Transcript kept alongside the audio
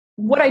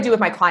what I do with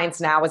my clients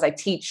now is I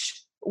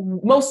teach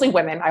mostly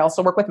women. I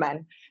also work with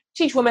men.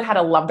 Teach women how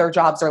to love their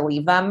jobs or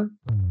leave them.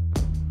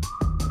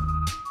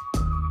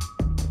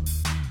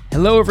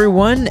 Hello,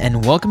 everyone,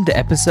 and welcome to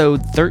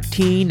episode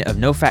 13 of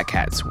No Fat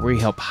Cats, where we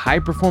help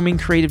high-performing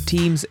creative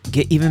teams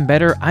get even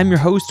better. I'm your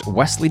host,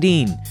 Wesley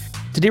Dean.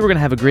 Today, we're going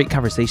to have a great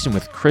conversation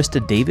with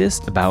Krista Davis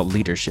about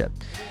leadership.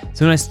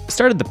 So when I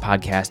started the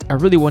podcast, I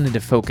really wanted to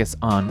focus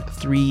on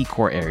three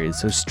core areas.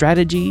 So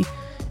strategy,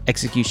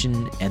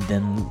 execution, and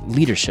then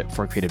leadership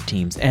for creative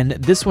teams. And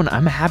this one,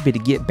 I'm happy to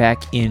get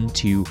back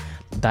into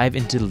dive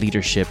into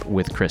leadership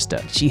with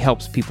Krista. She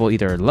helps people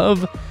either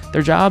love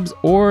their jobs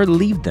or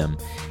leave them.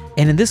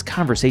 And in this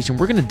conversation,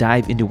 we're going to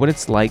dive into what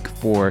it's like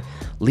for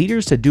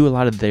leaders to do a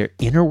lot of their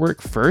inner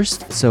work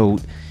first. So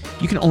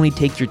you can only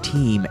take your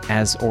team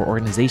or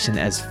organization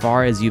as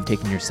far as you've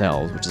taken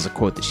yourselves, which is a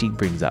quote that she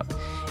brings up.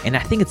 And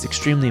I think it's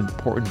extremely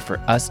important for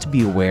us to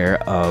be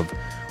aware of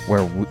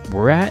where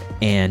we're at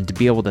and to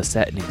be able to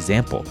set an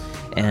example.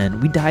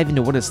 And we dive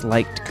into what it's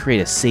like to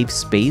create a safe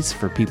space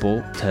for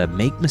people to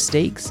make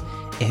mistakes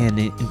and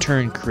in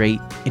turn create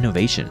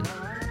innovation.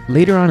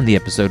 Later on in the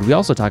episode, we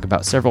also talk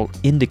about several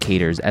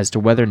indicators as to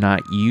whether or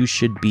not you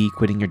should be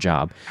quitting your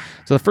job.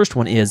 So the first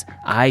one is,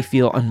 I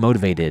feel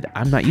unmotivated.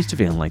 I'm not used to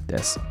feeling like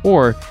this.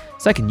 Or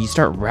second, you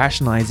start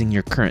rationalizing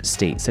your current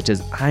state, such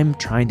as I'm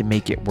trying to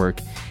make it work.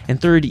 And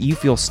third, you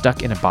feel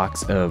stuck in a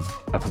box of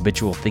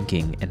habitual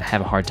thinking and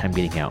have a hard time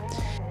getting out.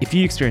 If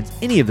you experience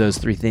any of those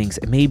three things,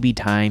 it may be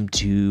time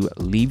to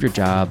leave your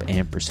job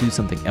and pursue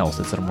something else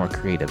that's a little more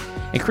creative.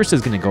 And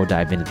Krista's going to go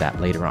dive into that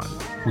later on.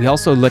 We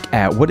also look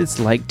at what it's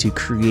like to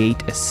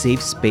create a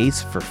safe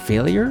space for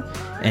failure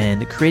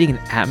and creating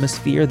an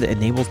atmosphere that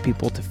enables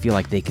people to feel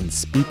like they can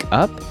speak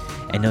up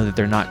and know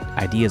that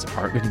ideas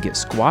aren't going to get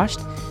squashed,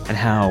 and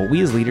how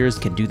we as leaders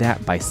can do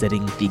that by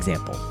setting the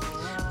example.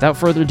 Without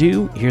further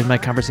ado, here's my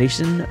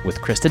conversation with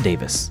Krista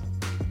Davis.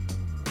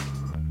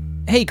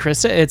 Hey,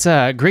 Krista, it's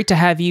great to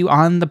have you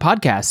on the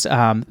podcast.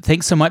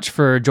 Thanks so much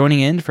for joining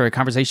in for a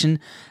conversation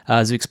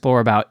as we explore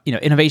about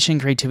innovation,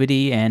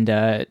 creativity,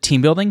 and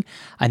team building.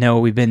 I know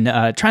we've been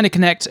trying to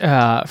connect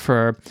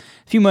for a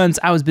few months.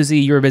 I was busy,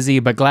 you were busy,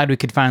 but glad we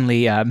could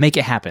finally make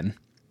it happen.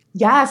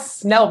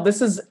 Yes, no,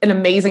 this is an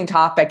amazing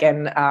topic.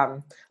 And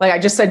like I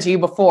just said to you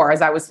before,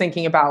 as I was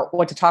thinking about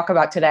what to talk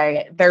about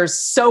today, there's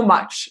so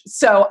much.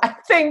 So I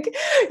think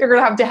you're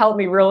going to have to help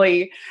me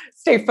really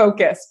stay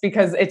focused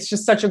because it's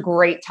just such a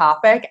great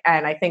topic.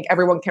 And I think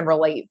everyone can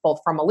relate both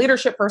from a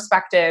leadership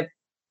perspective,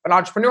 an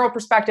entrepreneurial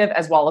perspective,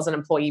 as well as an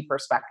employee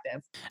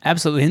perspective.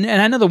 Absolutely.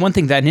 And I know the one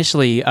thing that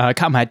initially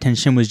caught my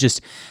attention was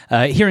just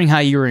hearing how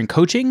you were in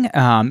coaching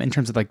in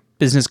terms of like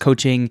business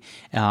coaching,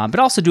 but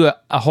also do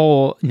a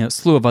whole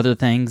slew of other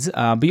things.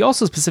 But you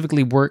also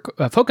specifically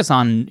focus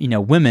on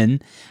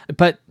women.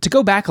 But to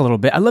go back a little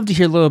bit, I'd love to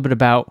hear a little bit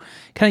about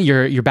kind of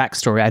your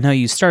backstory. I know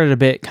you started a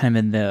bit kind of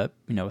in the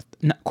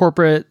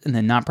corporate and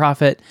then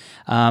nonprofit.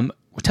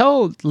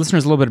 Tell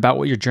listeners a little bit about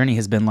what your journey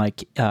has been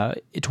like to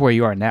where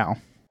you are now.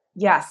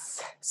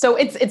 Yes. So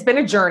it's been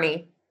a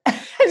journey.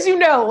 As you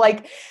know,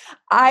 like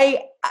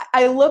I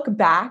look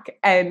back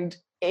and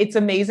it's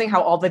amazing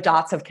how all the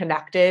dots have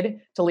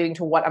connected to leading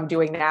to what I'm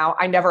doing now.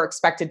 I never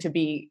expected to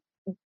be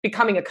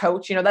becoming a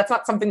coach. That's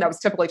not something that was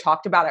typically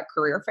talked about at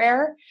career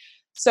fair.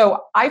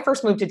 So I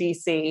first moved to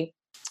DC.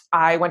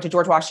 I went to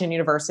George Washington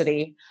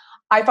University.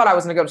 I thought I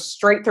was going to go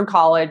straight through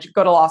college,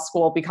 go to law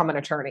school, become an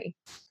attorney.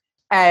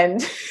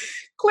 And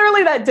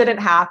clearly that didn't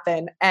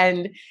happen.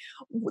 And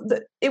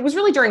it was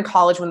really during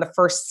college when the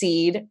first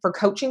seed for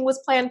coaching was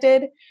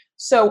planted.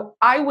 So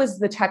I was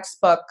the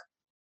textbook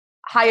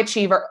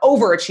overachiever,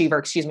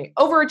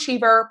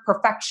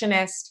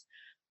 perfectionist,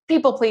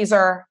 people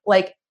pleaser.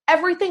 Like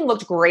everything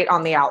looked great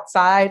on the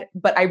outside,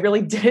 but I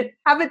really didn't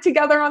have it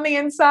together on the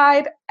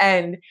inside.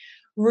 And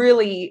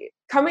really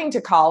coming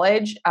to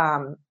college,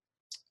 I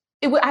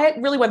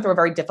really went through a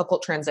very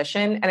difficult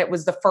transition. And it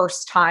was the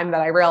first time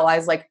that I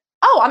realized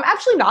I'm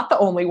actually not the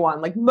only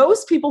one. Like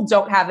most people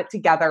don't have it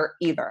together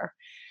either.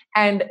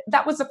 And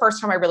that was the first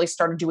time I really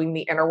started doing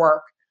the inner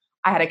work.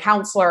 I had a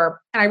counselor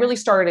and I really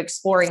started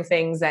exploring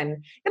things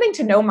and getting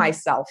to know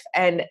myself.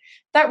 And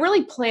that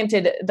really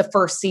planted the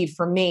first seed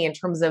for me in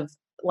terms of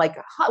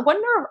I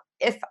wonder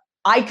if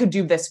I could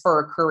do this for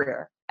a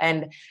career,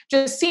 and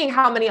just seeing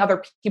how many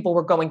other people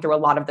were going through a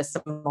lot of the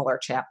similar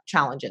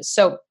challenges.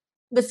 So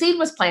the seed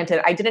was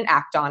planted. I didn't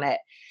act on it.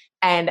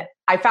 And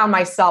I found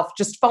myself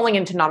just falling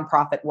into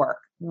nonprofit work.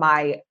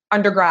 My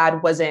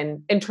undergrad was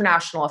in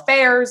international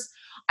affairs.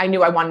 I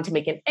knew I wanted to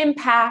make an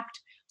impact.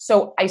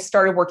 So I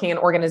started working in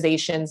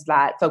organizations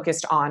that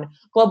focused on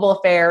global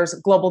affairs,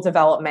 global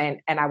development,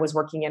 and I was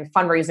working in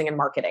fundraising and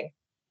marketing.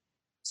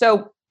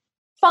 So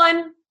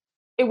fun.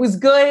 It was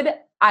good.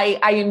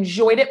 I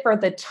enjoyed it for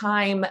the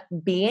time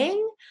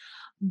being.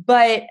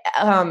 But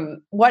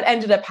what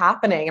ended up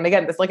happening, and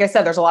again, like I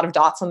said, there's a lot of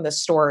dots on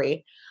this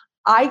story.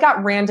 I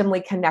got randomly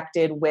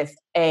connected with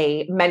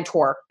a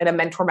mentor in a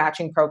mentor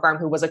matching program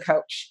who was a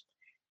coach.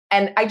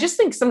 And I just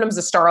think sometimes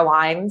the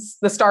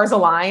stars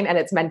align and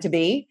it's meant to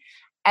be.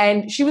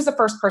 And she was the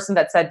first person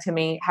that said to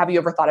me, have you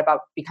ever thought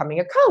about becoming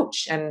a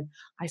coach? And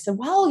I said,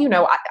 well,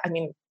 I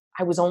mean,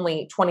 I was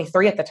only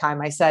 23 at the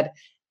time. I said,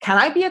 can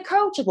I be a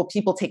coach? Will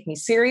people take me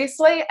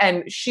seriously?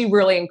 And she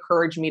really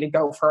encouraged me to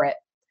go for it,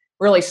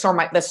 really saw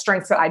the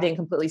strengths that I didn't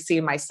completely see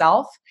in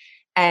myself.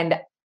 And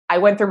I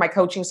went through my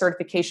coaching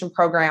certification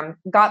program,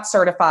 got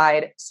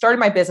certified, started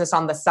my business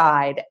on the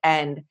side.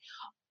 And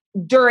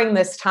during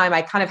this time,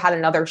 I kind of had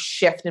another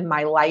shift in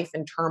my life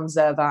in terms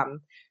of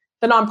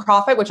the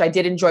nonprofit, which I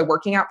did enjoy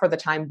working at for the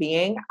time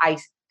being. I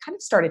kind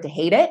of started to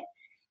hate it.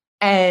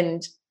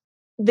 And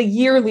the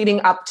year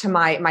leading up to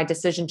my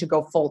decision to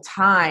go full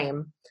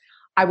time,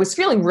 I was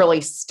feeling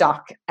really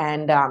stuck.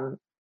 And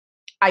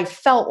I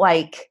felt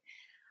like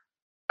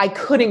I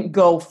couldn't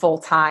go full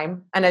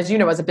time. And as you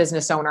know, as a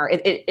business owner,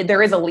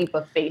 there is a leap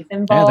of faith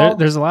involved. Yeah,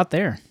 there's a lot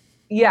there.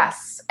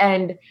 Yes.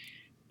 And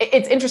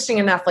it's interesting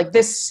enough, like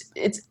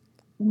it's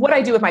what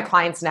I do with my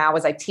clients now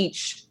is I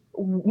teach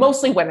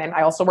mostly women.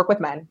 I also work with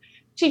men,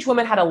 teach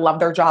women how to love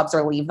their jobs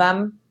or leave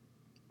them.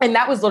 And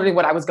that was literally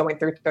what I was going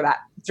through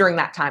during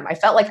that time. I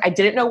felt like I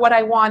didn't know what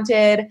I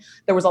wanted.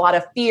 There was a lot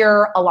of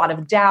fear, a lot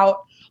of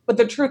doubt. But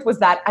the truth was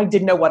that I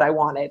did know what I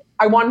wanted.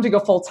 I wanted to go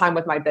full time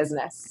with my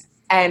business.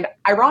 And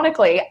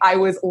ironically, I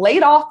was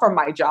laid off from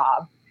my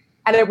job,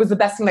 and it was the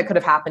best thing that could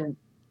have happened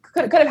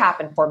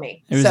for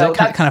me. It was so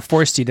that kind of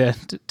forced you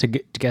to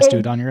guess do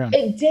it on your own.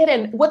 It did.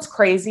 And what's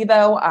crazy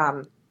though,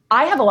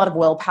 I have a lot of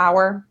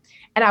willpower,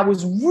 and I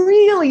was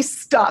really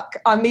stuck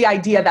on the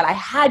idea that I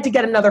had to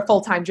get another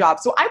full-time job.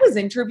 So I was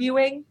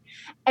interviewing,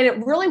 and it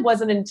really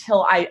wasn't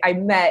until I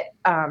met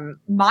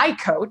my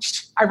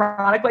coach,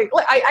 ironically.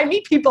 I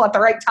meet people at the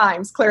right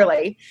times,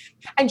 clearly.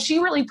 And she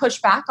really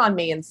pushed back on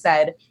me and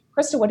said,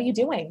 Krista, what are you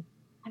doing?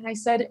 And I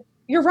said,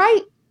 you're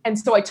right. And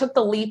so I took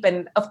the leap.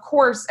 And of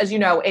course, as you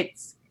know, it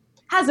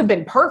hasn't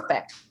been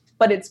perfect,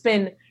 but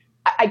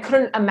I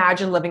couldn't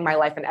imagine living my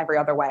life in every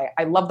other way.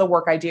 I love the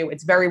work I do.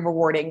 It's very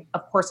rewarding.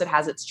 Of course, it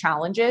has its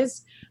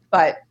challenges,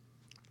 but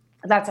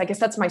I guess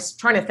that's my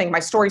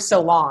story's so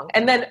long.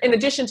 And then in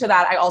addition to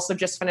that, I also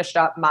just finished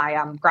up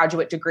my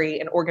graduate degree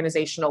in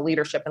organizational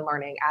leadership and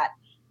learning at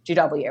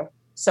GW.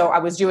 So I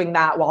was doing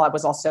that while I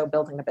was also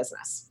building a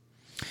business.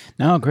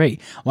 No,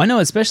 great. Well, I know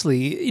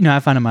especially, I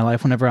find in my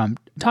life whenever I'm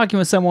talking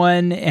with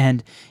someone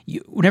and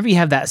whenever you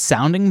have that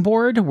sounding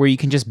board where you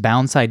can just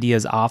bounce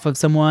ideas off of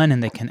someone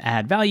and they can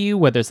add value,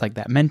 whether it's like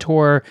that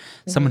mentor,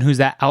 someone who's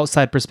that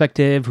outside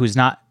perspective, who's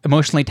not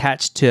emotionally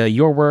attached to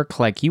your work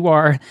like you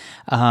are,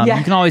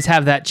 you can always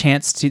have that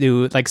chance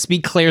to like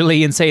speak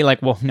clearly and say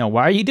like, well, no,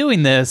 why are you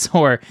doing this?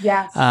 Or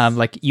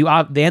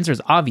the answer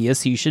is obvious.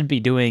 So you should be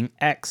doing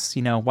X,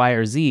 Y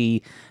or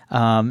Z.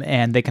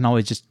 And they can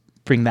always just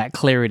bring that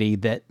clarity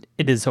that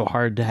it is so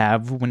hard to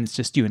have when it's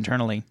just you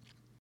internally.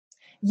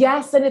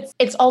 Yes. And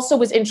it's also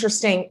was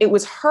interesting. It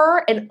was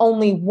her and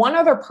only one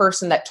other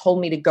person that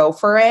told me to go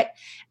for it.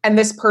 And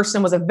this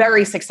person was a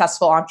very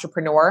successful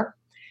entrepreneur.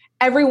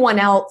 Everyone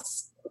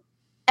else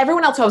I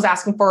was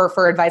asking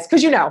for advice,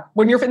 because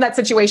when you're in that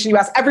situation, you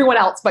ask everyone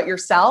else but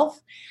yourself.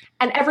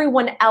 And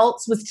everyone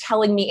else was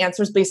telling me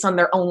answers based on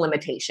their own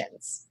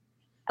limitations.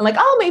 And like,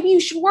 oh, maybe you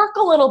should work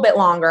a little bit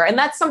longer. And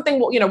that's something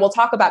we'll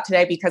talk about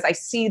today, because I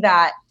see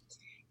that,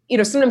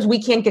 sometimes we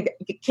can't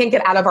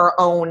get out of our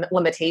own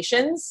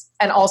limitations.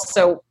 And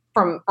also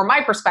from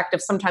my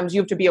perspective, sometimes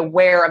you have to be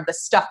aware of the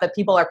stuff that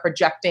people are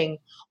projecting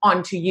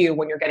onto you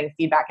when you're getting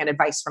feedback and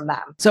advice from them.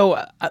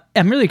 So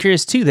I'm really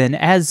curious too, then,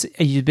 as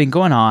you've been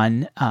going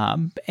on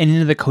and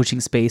into the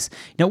coaching space,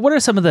 what are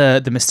some of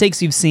the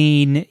mistakes you've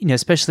seen,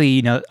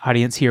 especially,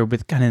 audience here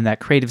with kind of in that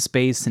creative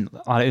space and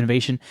a lot of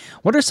innovation.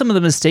 What are some of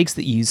the mistakes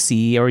that you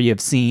see or you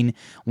have seen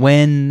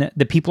when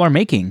the people are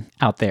making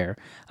out there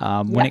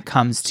when it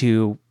comes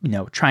to,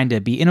 trying to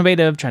be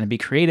innovative, trying to be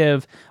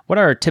creative? What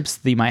are tips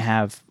that you might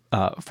have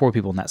for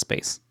people in that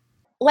space?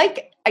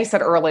 Like I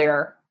said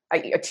earlier,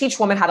 I teach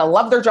women how to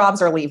love their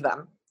jobs or leave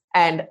them.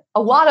 And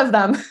a lot of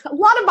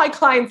my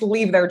clients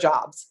leave their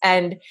jobs.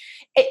 And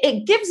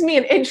it gives me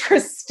an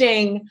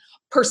interesting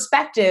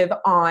perspective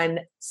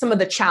on some of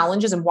the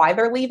challenges and why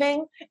they're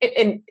leaving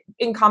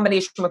in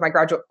combination with my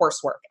graduate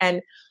coursework.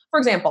 And for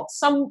example,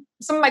 some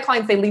of my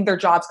clients, they leave their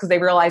jobs because they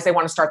realize they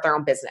want to start their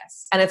own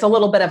business. And it's a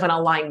little bit of an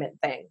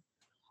alignment thing.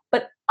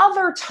 But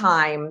other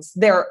times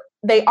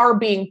they are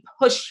being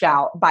pushed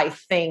out by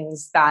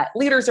things that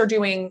leaders are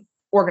doing,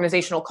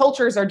 organizational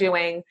cultures are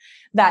doing,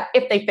 that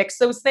if they fix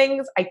those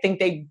things, I think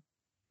they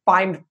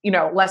find,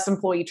 less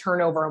employee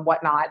turnover and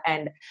whatnot.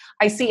 And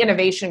I see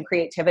innovation,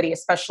 creativity,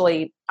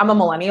 especially, I'm a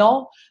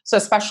millennial. So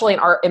especially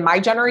in my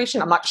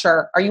generation, I'm not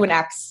sure. Are you an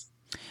X?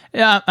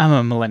 Yeah, I'm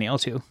a millennial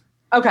too.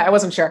 Okay. I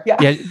wasn't sure. Yeah.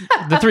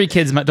 The 3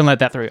 kids, don't let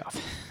that throw you off.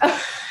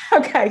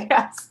 Okay,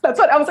 yes. That's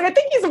what I was like. I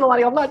think he's a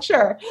millennial. I'm not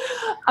sure.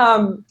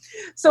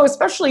 So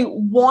especially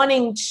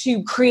wanting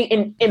to create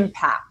an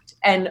impact.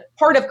 And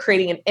part of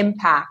creating an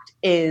impact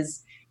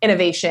is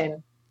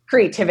innovation,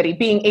 creativity,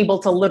 being able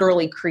to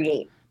literally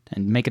create.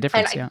 And make a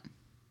difference,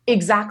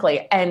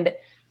 Exactly. And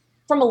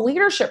from a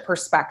leadership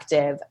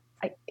perspective,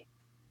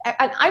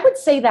 And I would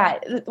say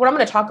that what I'm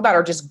going to talk about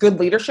are just good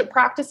leadership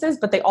practices,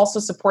 but they also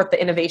support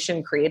the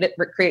innovation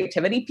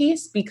creativity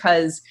piece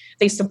because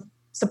they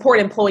support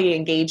employee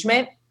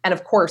engagement. And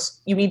of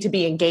course, you need to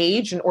be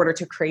engaged in order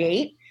to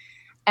create.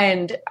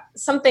 And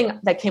something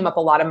that came up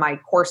a lot in my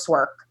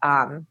coursework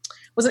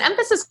was an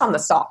emphasis on the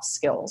soft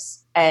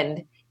skills.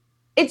 And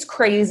it's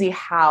crazy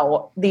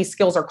how these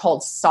skills are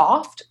called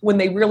soft when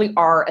they really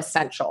are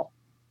essential.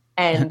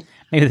 And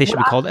maybe they should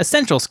be called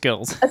essential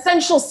skills.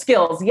 Essential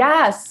skills,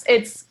 yes.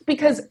 It's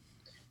because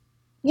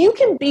you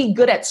can be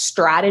good at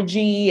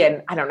strategy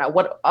and I don't know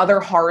what other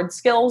hard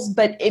skills,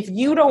 but if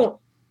you don't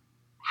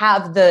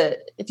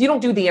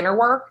do the inner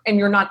work and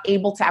you're not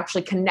able to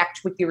actually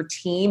connect with your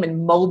team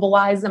and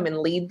mobilize them and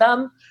lead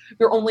them,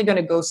 you're only going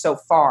to go so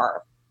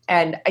far.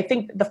 And I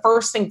think the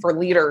first thing for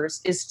leaders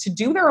is to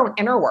do their own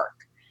inner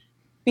work,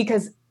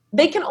 because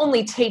they can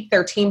only take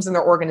their teams and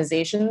their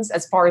organizations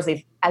as far as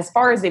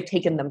they've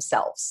taken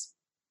themselves.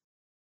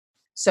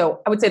 So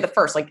I would say the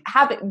first, like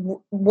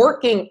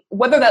working,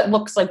 whether that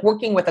looks like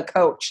working with a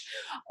coach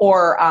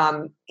or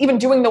even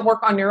doing the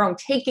work on your own,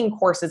 taking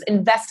courses,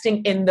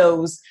 investing in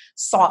those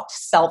soft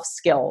self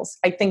skills.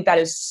 I think that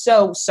is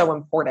so, so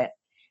important.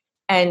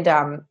 And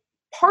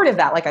part of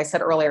that, like I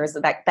said earlier, is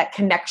that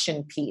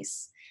connection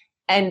piece.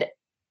 And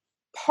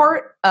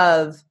part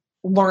of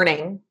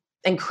learning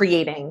and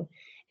creating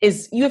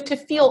is you have to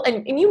feel,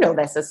 and you know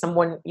this as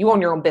someone, you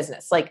own your own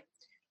business. Like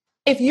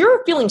if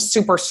you're feeling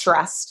super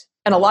stressed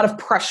and a lot of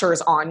pressure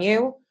is on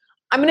you,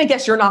 I'm going to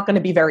guess you're not going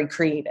to be very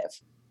creative.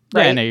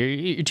 Right? Yeah, no,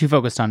 you're too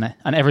focused on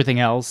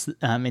everything else,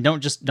 and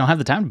don't have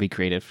the time to be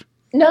creative.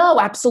 No,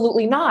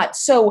 absolutely not.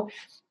 So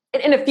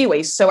in a few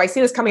ways. So I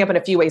see this coming up in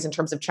a few ways in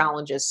terms of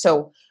challenges.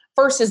 So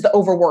first is the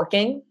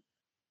overworking.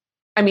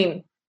 I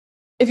mean,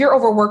 if you're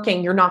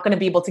overworking, you're not going to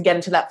be able to get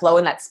into that flow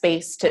and that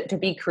space to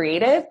be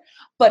creative.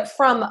 But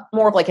from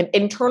more of like an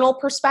internal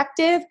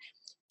perspective,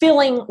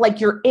 feeling like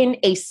you're in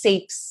a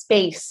safe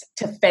space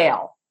to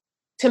fail,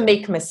 to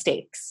make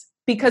mistakes,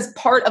 because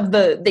part of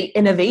the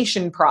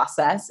innovation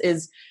process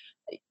is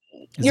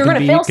you're going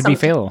to fail. Could be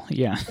fail,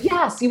 yeah.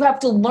 Yes, you have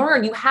to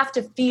learn. You have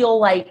to feel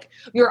like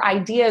your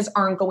ideas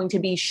aren't going to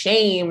be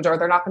shamed or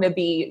they're not going to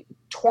be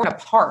torn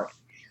apart.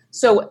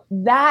 So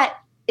that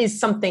is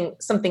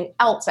something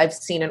else I've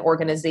seen in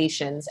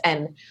organizations,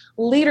 and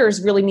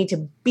leaders really need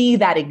to be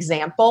that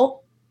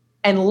example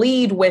and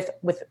lead with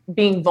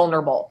being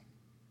vulnerable,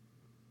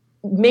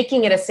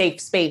 making it a safe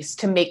space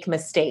to make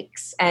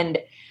mistakes. And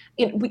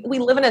we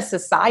live in a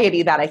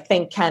society that I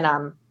think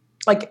can,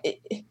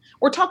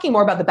 we're talking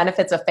more about the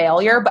benefits of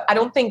failure, but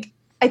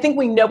I think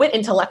we know it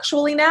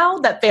intellectually now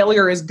that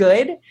failure is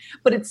good,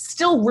 but it's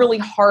still really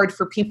hard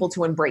for people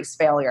to embrace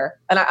failure.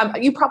 And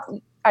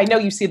I know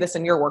you see this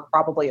in your work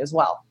probably as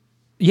well.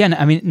 Yeah,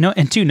 I mean, no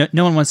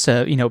one wants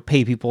to,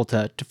 pay people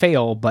to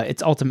fail, but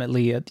it's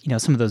ultimately,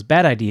 some of those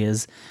bad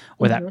ideas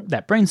or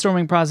that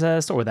brainstorming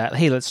process or that,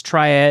 hey, let's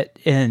try it.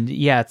 And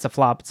yeah, it's a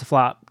flop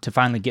to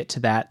finally get to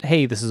that,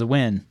 hey, this is a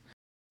win.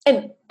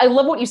 And I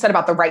love what you said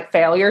about the right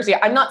failures. Yeah,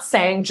 I'm not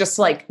saying just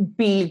like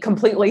be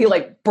completely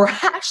like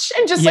brash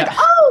and just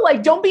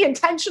don't be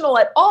intentional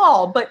at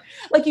all. But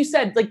like you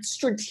said, like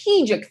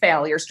strategic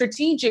failure,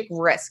 strategic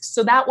risks.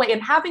 So that way,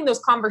 and having those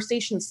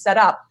conversations set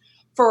up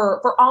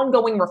for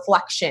ongoing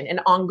reflection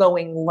and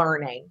ongoing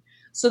learning.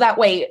 So that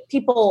way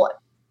people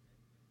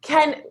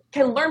can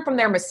learn from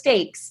their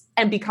mistakes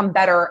and become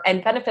better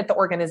and benefit the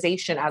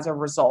organization as a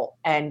result.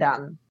 And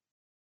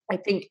I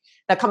think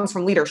that comes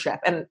from leadership,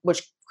 and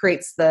which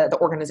creates the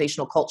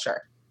organizational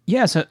culture.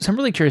 Yeah, so I'm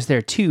really curious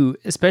there too,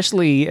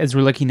 especially as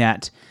we're looking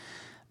at,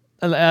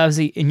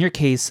 obviously in your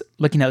case,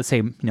 looking at, let's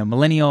say,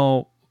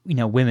 millennial,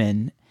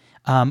 women.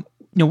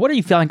 What do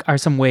you feel like are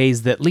some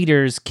ways that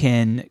leaders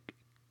can?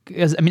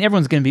 Because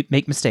everyone's going to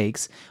make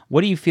mistakes.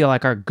 What do you feel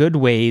like are good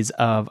ways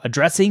of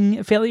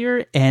addressing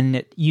failure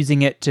and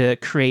using it to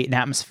create an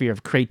atmosphere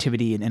of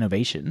creativity and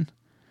innovation?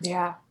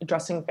 Yeah,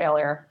 addressing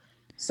failure.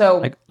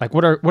 So,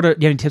 what are you have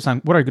any tips on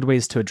what are good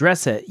ways to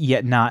address it,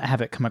 yet not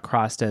have it come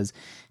across as,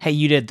 hey,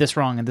 you did this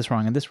wrong and this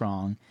wrong and this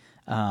wrong.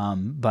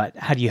 But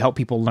how do you help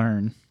people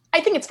learn?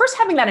 I think it's first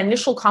having that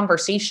initial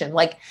conversation.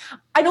 Like,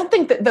 I don't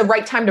think that the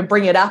right time to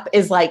bring it up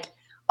is like,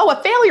 oh,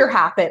 a failure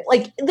happened.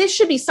 Like, this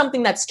should be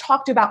something that's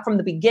talked about from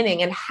the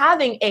beginning, and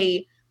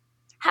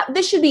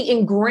this should be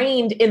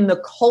ingrained in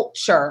the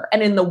culture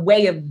and in the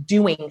way of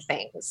doing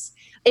things.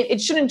 It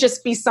shouldn't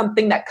just be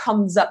something that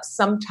comes up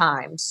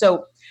sometimes.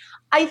 So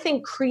I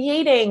think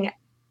creating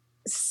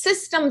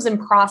systems and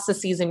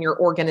processes in your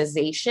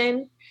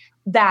organization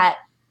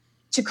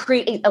to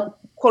create a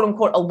quote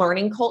unquote, a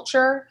learning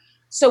culture.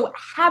 So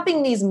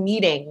having these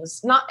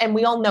meetings, and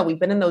we all know we've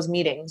been in those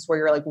meetings where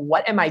you're like,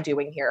 what am I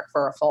doing here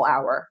for a full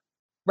hour,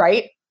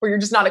 right? Where you're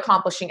just not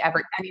accomplishing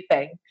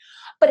anything.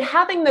 But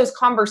having those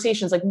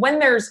conversations, like when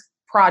there's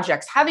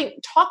projects,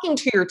 talking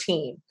to your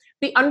team,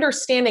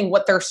 understanding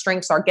what their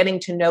strengths are, getting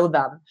to know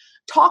them,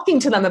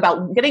 talking to them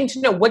about getting to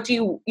know what do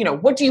you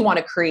want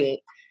to create,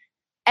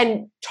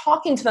 and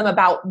talking to them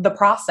about the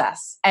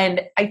process.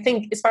 And I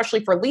think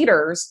especially for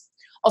leaders,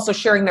 also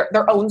sharing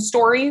their own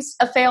stories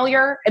of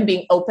failure and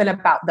being open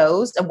about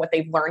those and what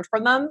they've learned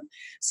from them.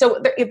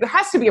 So there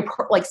has to be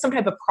like some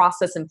type of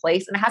process in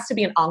place, and it has to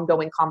be an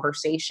ongoing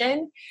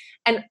conversation,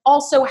 and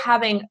also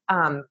having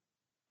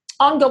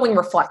ongoing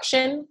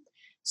reflection.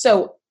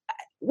 So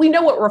we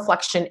know what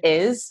reflection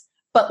is,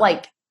 but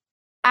like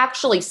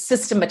actually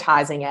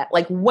systematizing it,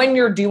 like when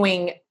you're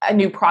doing a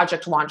new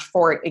project launch,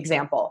 for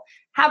example,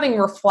 having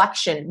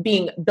reflection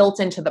being built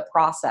into the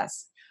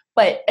process.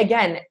 But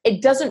again,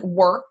 it doesn't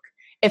work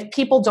if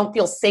people don't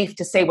feel safe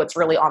to say what's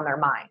really on their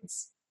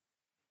minds.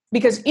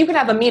 Because you can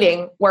have a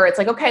meeting where it's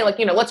like, okay, like,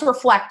 let's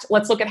reflect,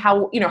 let's look at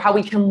how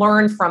we can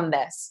learn from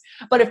this.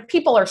 But if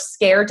people are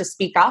scared to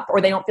speak up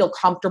or they don't feel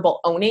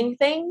comfortable owning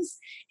things,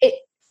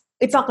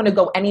 it's not going to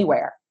go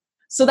anywhere.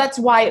 So that's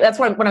why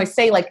when I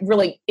say like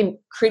really in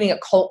creating a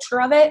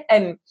culture of it,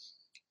 and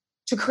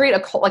to create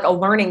a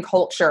learning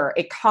culture,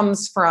 it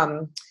comes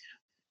from,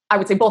 I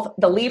would say, both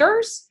the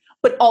leaders,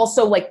 but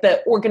also like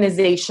the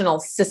organizational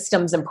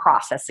systems and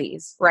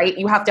processes, right?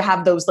 You have to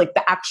have those, like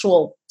the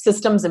actual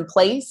systems in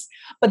place,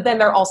 but then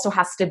there also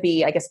has to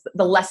be, I guess,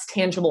 the less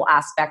tangible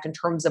aspect in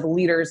terms of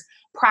leaders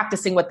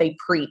practicing what they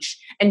preach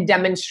and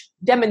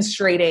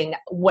demonstrating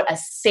what a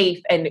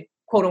safe and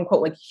quote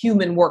unquote like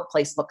human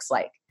workplace looks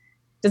like.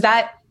 Am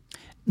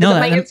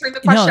I answering the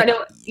question?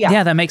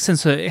 Yeah, that makes sense.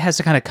 So it has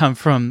to kind of come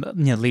from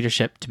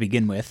leadership to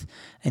begin with,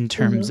 in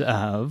terms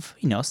of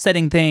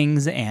setting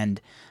things and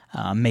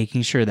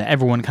making sure that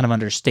everyone kind of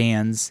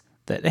understands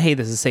that, hey,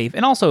 this is safe,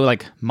 and also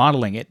like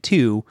modeling it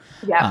too.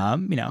 Yeah.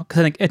 Because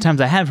I think at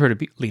times I have heard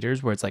of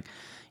leaders where it's like,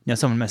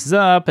 someone messes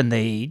up and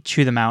they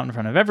chew them out in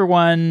front of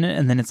everyone,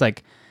 and then it's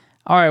like,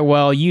 all right,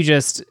 well, you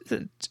just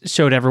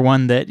showed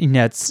everyone that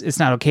it's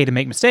not okay to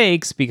make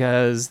mistakes,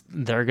 because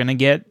they're gonna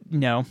get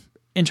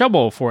in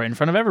trouble for it in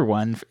front of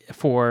everyone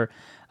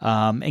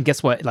and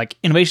guess what? Like,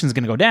 innovation is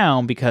going to go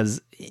down, because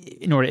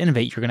in order to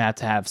innovate, you're going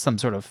to have some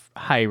sort of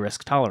high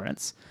risk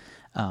tolerance.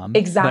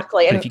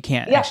 Exactly. But if you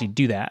can't actually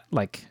do that,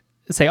 like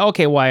say,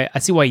 okay, well, I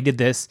see why you did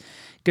this.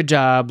 Good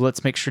job.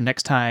 Let's make sure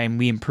next time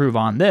we improve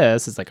on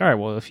this. It's like, all right,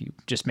 well, if you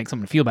just make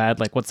someone feel bad,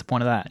 like what's the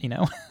point of that?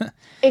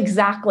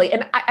 Exactly.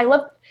 And I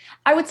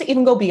would say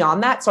even go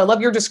beyond that. So I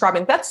love your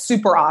describing, that's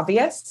super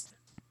obvious.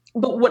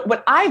 But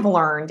what I've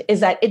learned is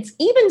that it's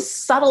even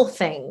subtle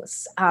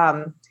things.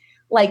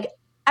 Like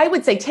I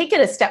would say, take it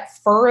a step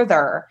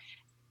further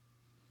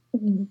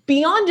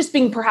beyond just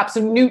being perhaps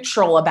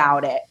neutral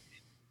about it.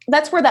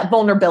 That's where that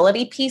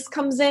vulnerability piece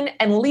comes in,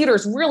 and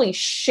leaders really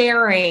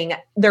sharing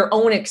their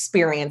own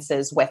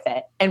experiences with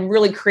it and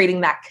really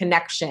creating that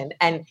connection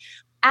and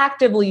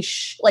actively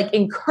like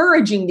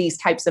encouraging these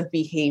types of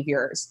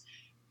behaviors,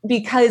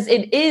 because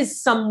it is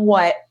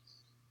somewhat,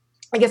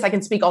 I guess I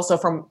can speak also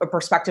from a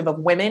perspective of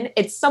women.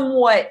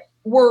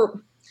 We're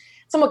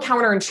somewhat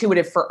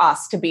counterintuitive for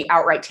us to be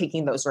outright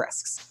taking those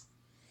risks,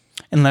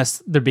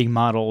 unless they're being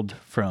modeled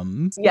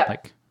from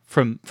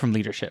from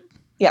leadership,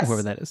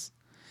 whoever that is,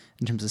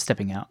 in terms of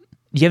stepping out.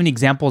 Do you have any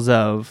examples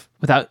of,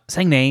 without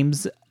saying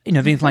names,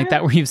 anything like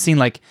that, where you've seen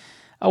like,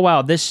 oh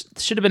wow, this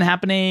should have been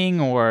happening,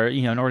 or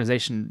an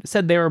organization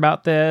said they were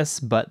about this,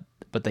 but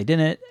they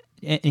didn't?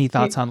 Any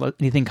thoughts on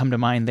anything come to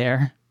mind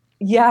there?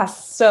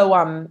 Yes.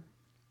 So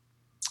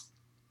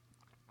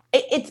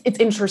it's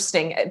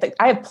interesting.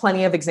 I have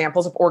plenty of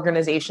examples of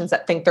organizations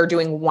that think they're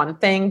doing one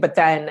thing, but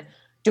then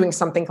doing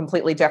something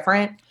completely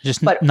different.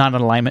 Just not in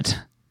alignment.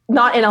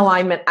 Not in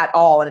alignment at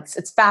all. And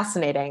it's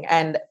fascinating.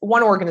 And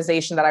one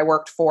organization that I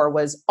worked for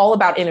was all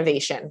about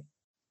innovation,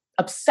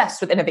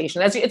 obsessed with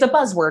innovation. It's a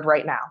buzzword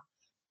right now.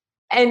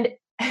 And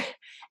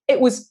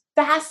it was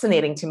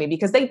fascinating to me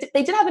because they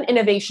did have an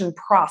innovation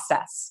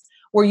process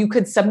where you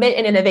could submit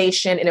an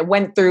innovation and it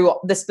went through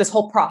this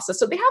whole process.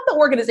 So they have the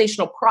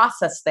organizational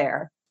process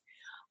there,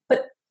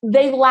 but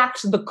they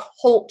lacked the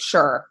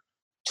culture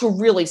to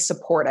really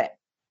support it.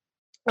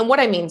 And what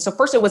I mean, so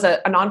first it was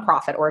a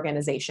nonprofit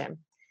organization,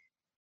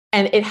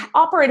 and it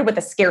operated with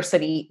a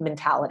scarcity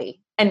mentality.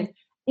 And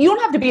you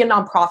don't have to be a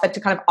nonprofit to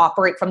kind of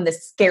operate from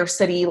this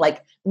scarcity,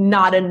 like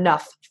not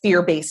enough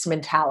fear-based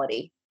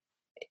mentality.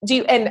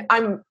 And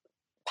I'm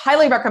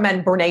highly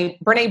recommend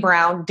Brene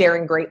Brown,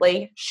 Daring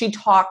Greatly. She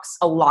talks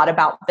a lot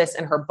about this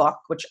in her book,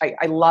 which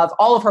I love.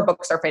 All of her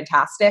books are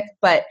fantastic,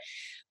 but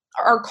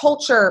our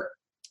culture,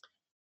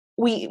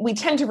 we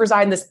tend to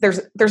reside in this,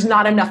 there's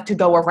not enough to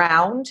go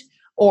around,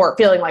 or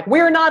feeling like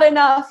we're not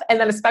enough. And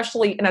then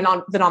especially in the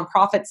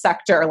nonprofit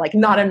sector, like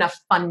not enough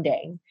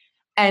funding.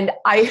 And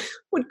I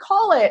would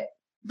call it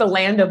the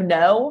land of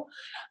no,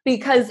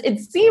 because it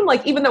seemed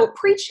like even though it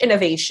preached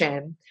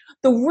innovation,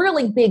 the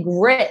really big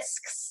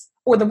risks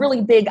or the really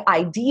big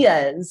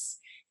ideas,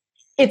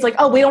 it's like,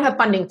 oh, we don't have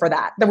funding for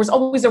that. There was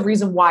always a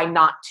reason why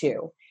not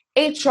to.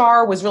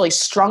 HR was really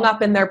strung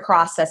up in their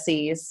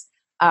processes,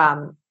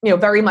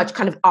 very much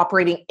kind of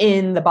operating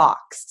in the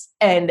box.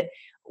 And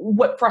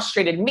what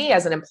frustrated me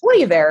as an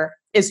employee there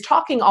is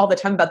talking all the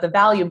time about the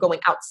value of going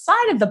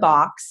outside of the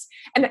box.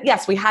 And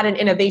yes, we had an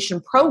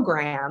innovation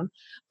program,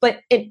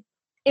 but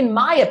in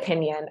my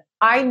opinion,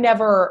 I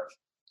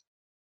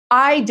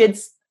did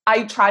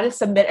I try to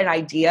submit an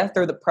idea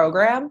through the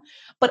program,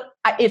 but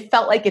it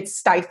felt like it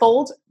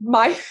stifled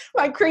my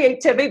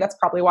creativity. That's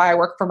probably why I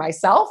work for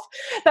myself,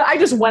 that I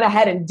just went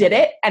ahead and did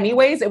it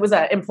anyways. It was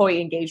an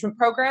employee engagement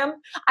program.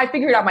 I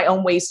figured out my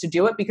own ways to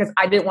do it because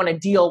I didn't want to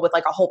deal with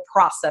like a whole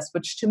process,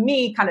 which to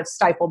me kind of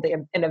stifled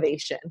the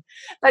innovation.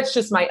 That's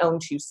just my own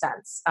 2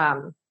 cents.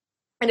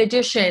 In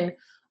addition,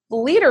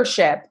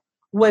 leadership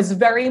was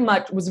very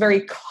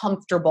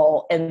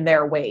comfortable in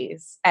their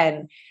ways.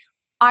 And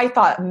I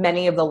thought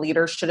many of the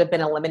leaders should have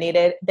been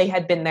eliminated. They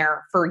had been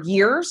there for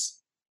years,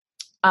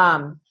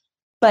 and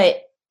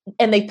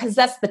they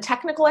possessed the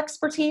technical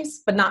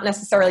expertise, but not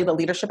necessarily the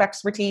leadership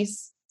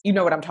expertise. You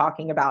know what I'm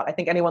talking about. I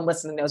think anyone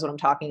listening knows what I'm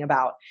talking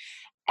about.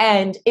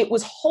 And it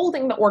was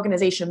holding the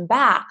organization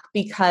back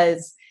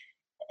because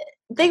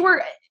they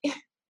were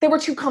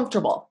too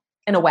comfortable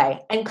in a way.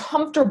 And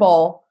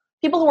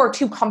people who are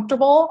too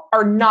comfortable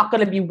are not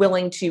going to be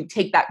willing to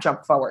take that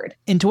jump forward.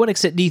 And to what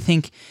extent do you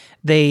think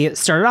they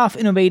started off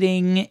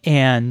innovating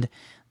and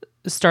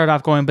started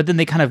off going, but then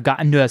they kind of got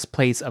into this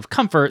place of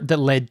comfort that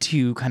led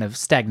to kind of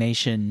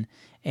stagnation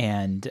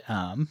and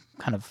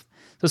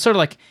so sort of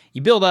like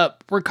you build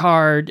up, work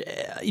hard,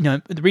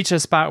 reach a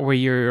spot where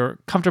you're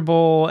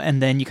comfortable, and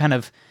then you kind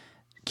of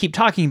keep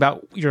talking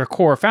about your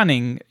core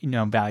founding,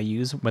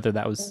 values, whether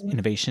that was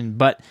innovation,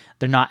 but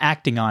they're not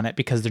acting on it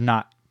because they're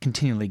not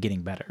continually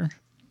getting better.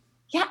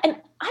 Yeah. And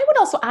I would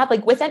also add,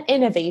 like, with an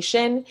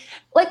innovation,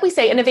 like we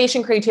say,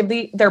 innovation,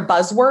 creativity, they're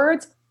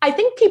buzzwords. I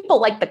think people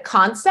like the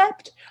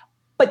concept,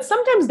 but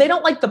sometimes they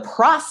don't like the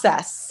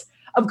process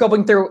of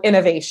going through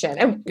innovation.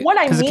 And what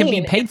I mean, because it can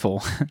be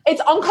painful.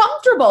 It's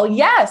uncomfortable.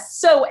 Yes.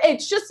 So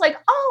it's just like,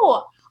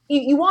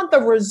 you want the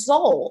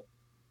result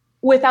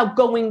without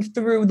going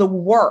through the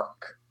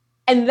work.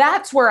 And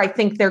that's where I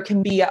think there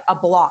can be a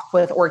block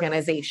with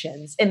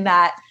organizations, in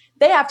that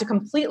they have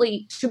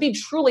to be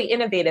truly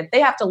innovative, they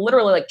have to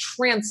literally like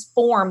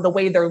transform the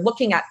way they're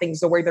looking at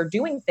things, the way they're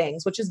doing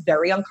things, which is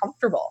very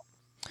uncomfortable.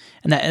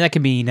 And that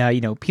can mean,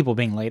 people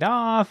being laid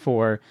off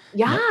or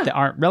that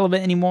aren't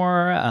relevant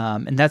anymore.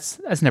 And that's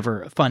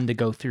never fun to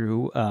go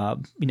through,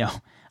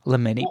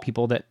 eliminate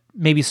people that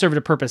maybe served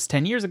a purpose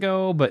 10 years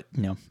ago, but,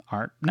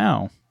 aren't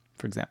now,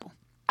 for example.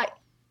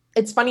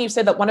 It's funny you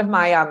said that. One of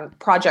my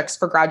projects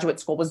for graduate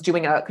school was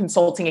doing a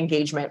consulting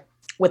engagement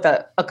with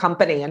a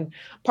company. And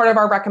part of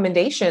our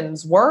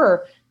recommendations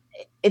were,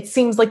 it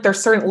seems like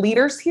there's certain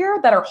leaders here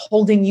that are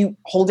holding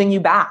you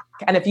back.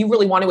 And if you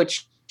really want to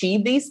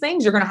achieve these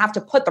things, you're going to have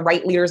to put the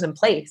right leaders in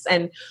place.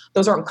 And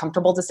those are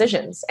uncomfortable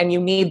decisions. And you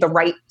need the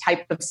right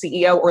type of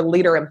CEO or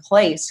leader in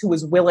place who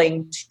is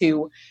willing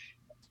to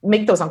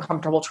make those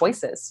uncomfortable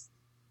choices.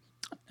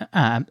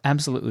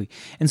 Absolutely.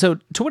 And so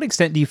to what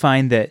extent do you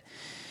find that,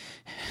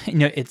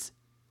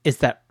 it's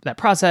that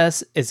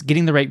process, it's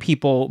getting the right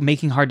people,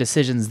 making hard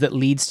decisions that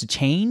leads to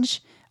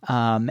change?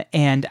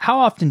 And how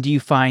often do you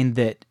find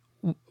that,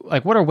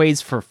 like, what are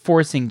ways for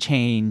forcing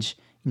change,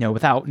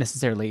 without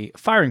necessarily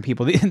firing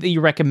people that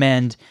you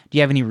recommend? Do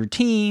you have any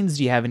routines?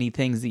 Do you have any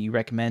things that you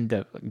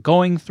recommend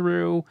going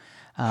through?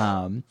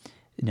 So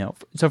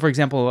for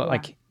example,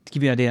 like, to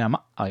give you an idea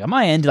on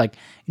my end, like,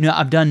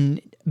 I've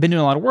been doing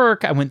a lot of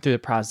work. I went through the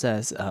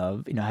process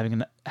of,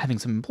 having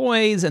some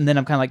employees, and then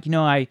I'm kind of like,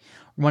 I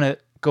want to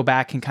go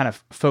back and kind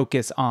of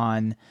focus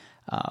on,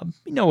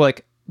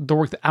 like the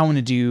work that I want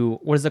to do.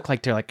 What does it look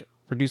like to like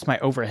reduce my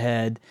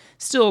overhead,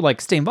 still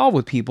like stay involved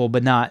with people,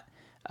 but not,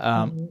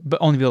 but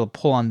only be able to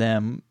pull on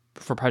them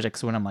for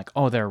projects when I'm like,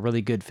 oh, they're a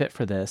really good fit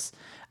for this.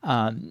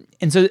 And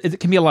so it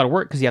can be a lot of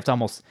work because you have to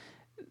almost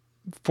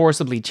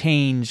forcibly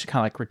change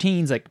kind of like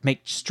routines, like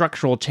make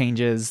structural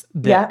changes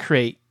that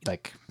create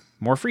like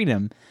more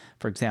freedom,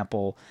 for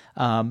example.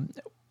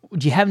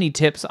 Do you have any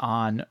tips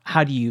on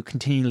how do you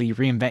continually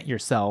reinvent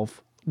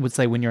yourself, would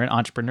say, when you're an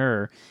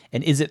entrepreneur?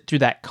 And is it through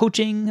that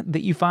coaching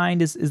that you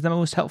find is the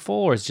most helpful,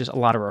 or is it just a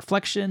lot of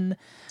reflection?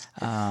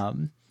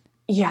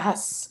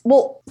 Yes.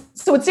 Well,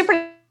 so it's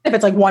different if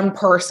it's like one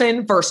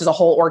person versus a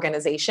whole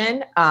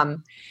organization.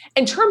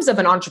 In terms of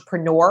an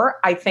entrepreneur,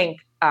 I think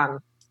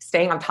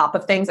staying on top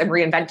of things and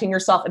reinventing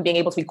yourself and being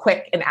able to be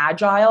quick and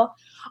agile.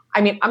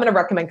 I mean, I'm going to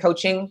recommend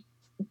coaching,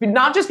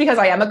 not just because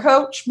I am a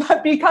coach,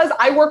 but because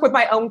I work with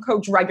my own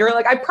coach regularly.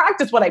 Like, I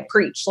practice what I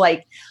preach.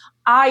 Like,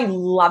 I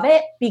love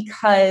it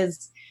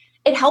because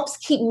it helps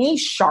keep me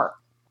sharp.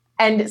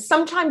 And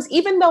sometimes,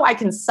 even though I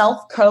can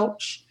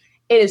self-coach,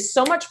 it is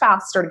so much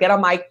faster to get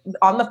on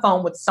the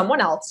phone with someone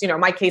else, in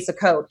my case, a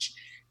coach,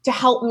 to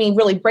help me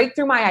really break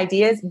through my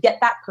ideas, get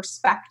that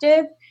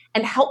perspective,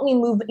 and help me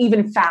move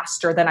even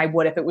faster than I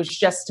would if it was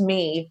just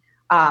me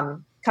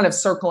kind of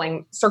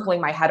circling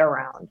my head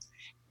around.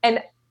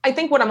 And I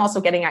think what I'm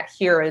also getting at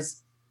here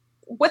is,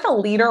 with a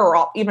leader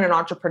or even an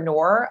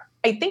entrepreneur,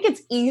 I think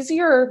it's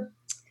easier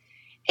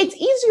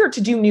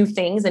to do new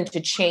things and to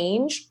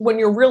change when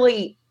you're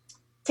really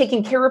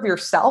taking care of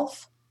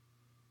yourself.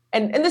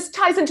 And this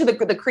ties into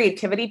the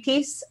creativity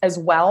piece as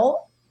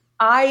well.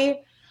 I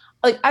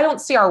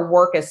don't see our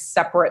work as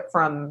separate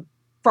from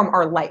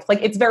our life.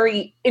 Like, it's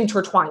very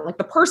intertwined. Like,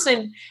 the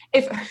person,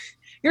 if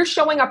you're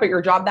showing up at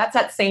your job. That's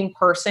that same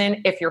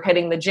person if you're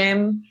hitting the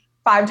gym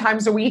 5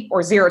 times a week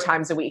or 0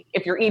 times a week,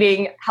 if you're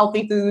eating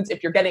healthy foods,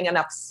 if you're getting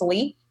enough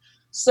sleep.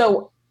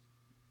 So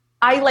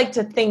I like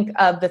to think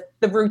of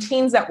the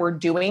routines that we're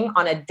doing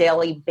on a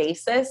daily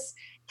basis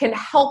can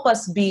help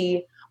us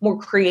be more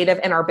creative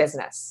in our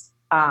business.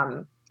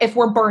 If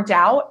we're burnt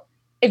out,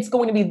 it's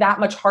going to be that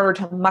much harder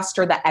to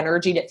muster the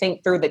energy to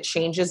think through the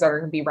changes that are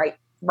going to be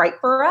right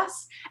for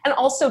us. And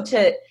also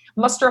to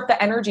muster up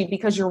the energy,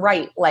 because you're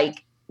right,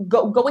 like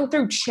going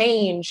through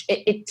change,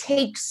 it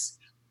takes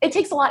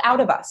a lot out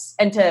of us,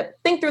 and to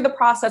think through the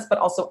process, but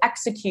also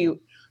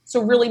execute. So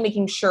really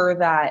making sure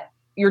that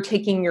you're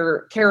taking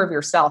care of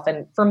yourself.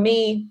 And for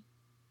me,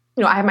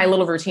 I have my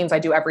little routines I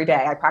do every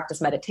day. I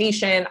practice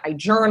meditation, I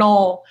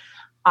journal,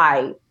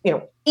 I,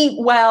 eat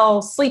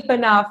well, sleep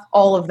enough,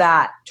 all of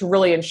that to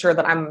really ensure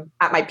that I'm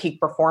at my peak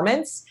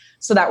performance.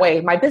 So that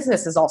way my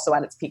business is also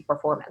at its peak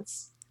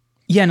performance.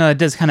 Yeah, no, it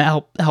does kind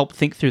of help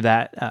think through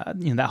that,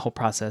 that whole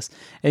process.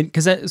 And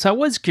so I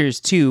was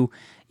curious too,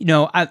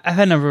 I've had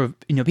a number of,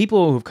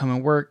 people who've come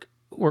and work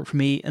for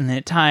me, and then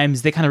at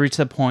times they kind of reach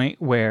the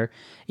point where,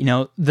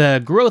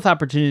 the growth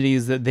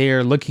opportunities that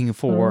they're looking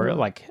for,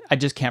 like I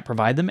just can't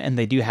provide them, and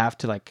they do have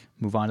to like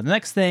move on to the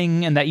next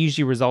thing, and that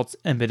usually results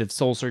in a bit of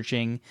soul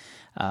searching,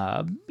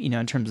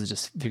 in terms of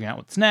just figuring out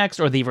what's next,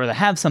 or they'd rather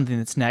have something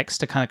that's next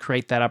to kind of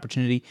create that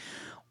opportunity.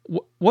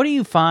 What do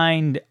you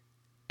find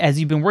as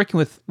you've been working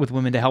with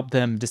women to help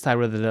them decide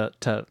whether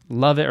to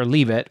love it or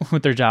leave it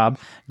with their job?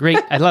 Great.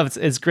 I love it.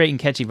 It's great and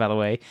catchy, by the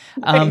way.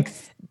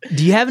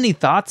 Do you have any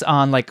thoughts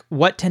on like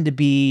what tend to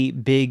be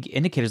big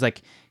indicators?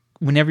 Like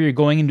whenever you're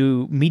going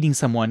into meeting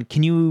someone,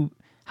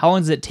 how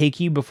long does it take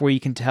you before you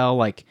can tell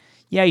like,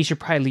 yeah, you should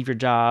probably leave your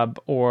job,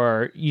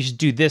 or you should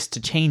do this to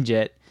change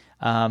it?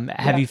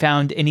 Have you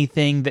found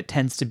anything that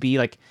tends to be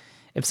like,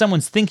 if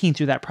someone's thinking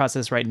through that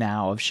process right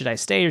now of should I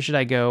stay or should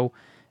I go,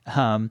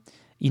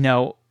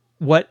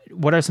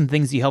 what are some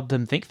things you help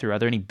them think through? Are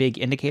there any big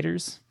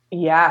indicators?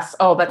 Yes.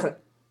 Oh, that's an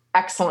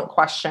excellent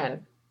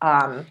question.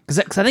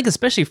 Because I think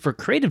especially for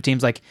creative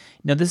teams, like,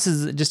 this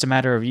is just a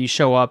matter of you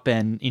show up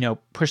and,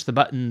 push the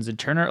buttons and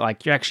turn it,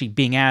 like you're actually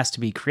being asked to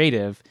be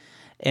creative.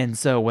 And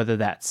so whether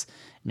that's,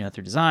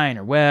 through design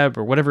or web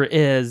or whatever it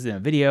is,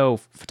 video,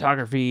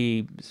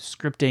 photography,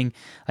 scripting,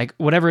 like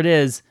whatever it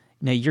is,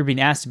 you're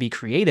being asked to be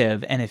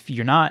creative. And if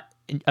you're not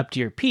up to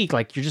your peak,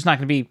 like you're just not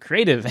going to be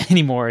creative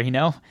anymore,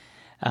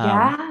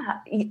 Yeah.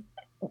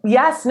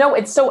 Yes. No,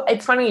 it's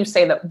funny you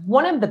say that.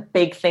 One of the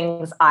big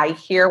things I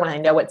hear when I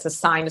know it's a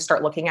sign to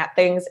start looking at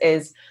things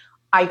is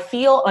I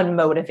feel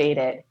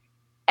unmotivated.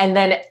 And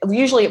then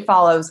usually it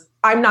follows,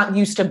 I'm not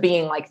used to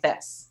being like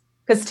this.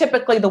 Because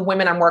typically the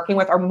women I'm working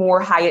with are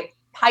more high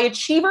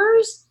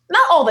achievers.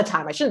 Not all the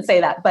time. I shouldn't say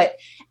that, but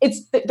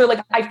they're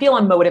like, I feel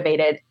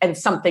unmotivated and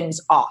something's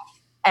off.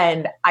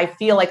 And I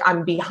feel like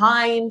I'm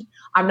behind.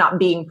 I'm not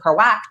being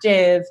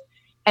proactive.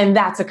 And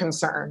that's a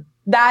concern.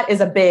 That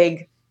is a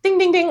big ding,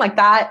 ding, ding, like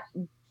that.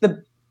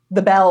 The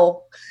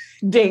bell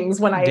dings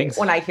when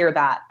I hear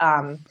that.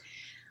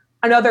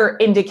 Another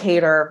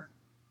indicator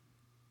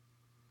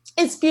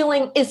is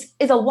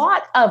a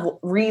lot of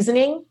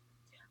reasoning.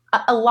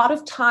 A lot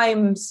of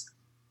times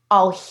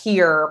I'll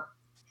hear,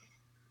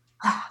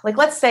 like,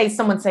 let's say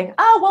someone's saying,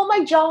 oh, well,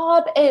 my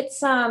job,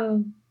 it's,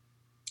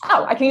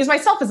 I can use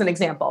myself as an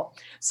example.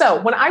 So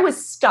when I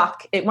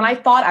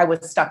thought I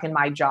was stuck in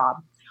my job,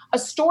 a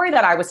story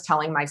that I was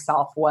telling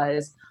myself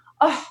was,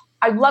 oh,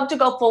 I'd love to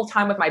go full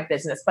time with my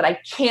business, but I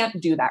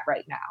can't do that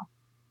right now.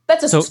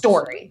 That's a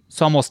story.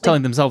 So almost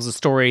telling themselves a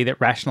story that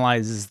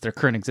rationalizes their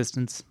current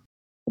existence.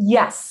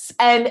 Yes.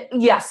 And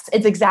yes,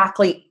 it's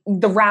exactly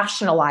the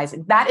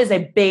rationalizing. That is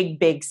a big,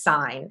 big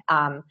sign.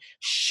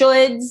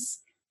 Shoulds,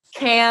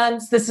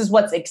 cans, this is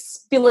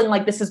what's feeling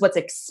like this is what's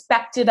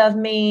expected of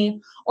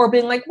me, or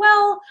being like,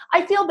 well,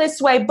 I feel this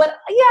way, but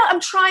yeah,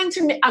 I'm trying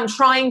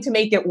to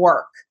make it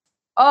work.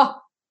 Oh,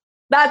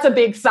 that's a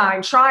big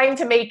sign, trying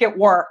to make it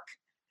work.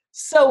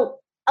 So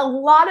a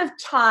lot of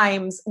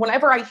times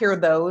whenever I hear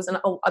those, and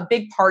a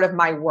big part of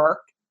my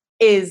work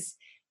is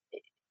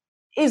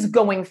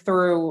going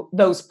through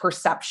those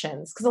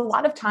perceptions, because a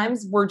lot of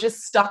times we're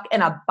just stuck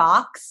in a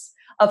box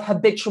of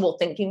habitual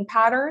thinking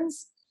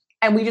patterns,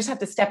 and we just have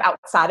to step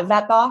outside of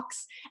that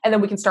box, and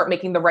then we can start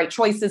making the right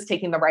choices,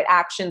 taking the right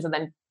actions, and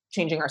then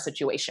changing our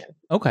situation.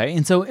 Okay.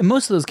 And so in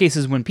most of those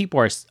cases, when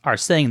people are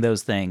saying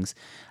those things,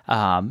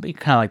 kind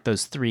of like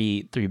those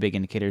three big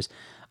indicators,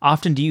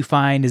 often do you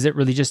find, is it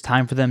really just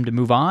time for them to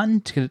move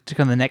on to kind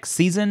of the next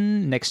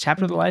season, next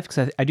chapter of their life?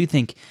 Because I do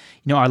think,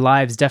 our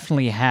lives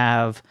definitely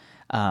have,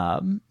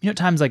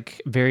 times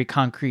like very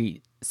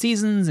concrete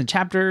seasons and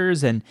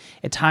chapters. And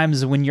at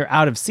times when you're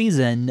out of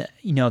season,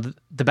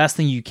 the best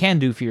thing you can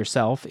do for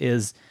yourself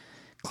is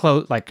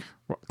close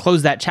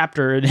that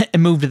chapter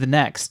and move to the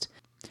next.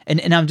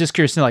 And I'm just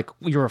curious to know, like,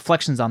 your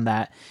reflections on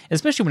that,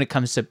 especially when it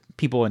comes to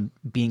people and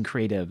being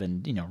creative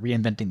and,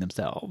 reinventing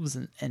themselves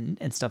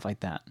and stuff like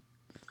that.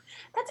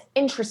 That's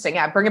interesting.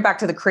 Yeah, bring it back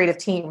to the creative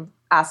team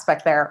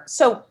aspect there.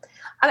 So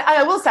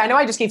I will say, I know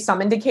I just gave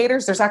some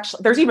indicators.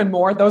 There's even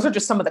more. Those are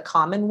just some of the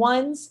common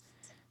ones.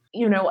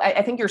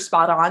 I think you're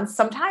spot on.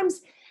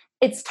 Sometimes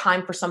it's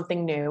time for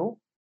something new,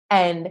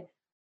 and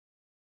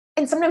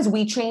sometimes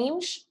we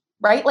change,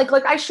 right? Like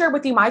I shared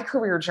with you my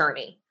career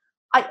journey.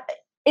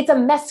 It's a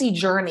messy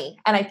journey,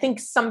 and I think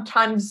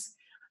sometimes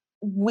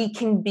we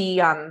can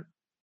be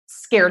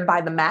scared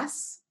by the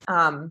mess.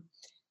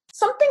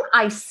 Something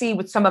I see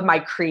with some of my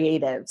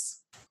creatives,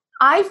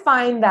 I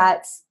find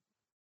that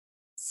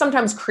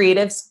sometimes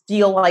creatives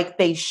feel like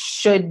they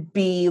should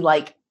be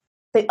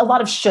a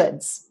lot of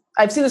shoulds.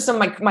 I've seen this with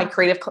some of my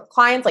creative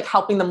clients, like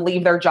helping them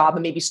leave their job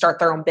and maybe start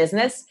their own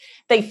business.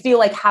 They feel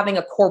like having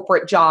a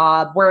corporate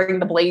job, wearing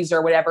the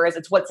blazer, whatever it is,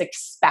 it's what's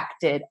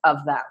expected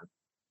of them.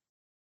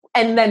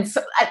 And then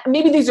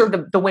maybe these are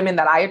the women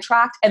that I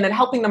attract, and then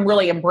helping them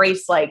really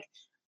embrace, like,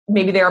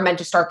 maybe they are meant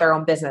to start their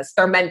own business.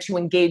 They're meant to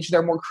engage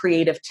their more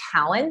creative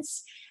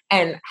talents,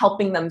 and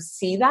helping them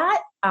see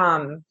that.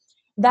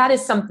 That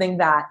is something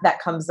that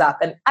comes up.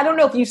 And I don't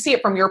know if you see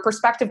it from your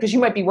perspective, because you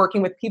might be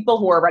working with people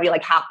who are already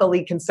like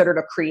happily considered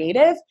a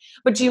creative,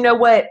 but do you know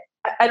what,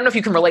 I don't know if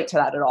you can relate to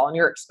that at all in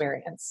your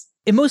experience.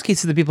 In most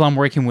cases, the people I'm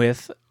working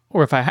with,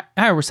 or if I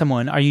hire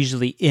someone, are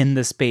usually in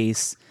the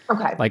space,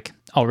 okay, like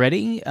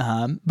already.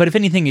 But if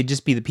anything, it'd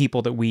just be the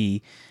people that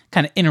we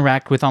kind of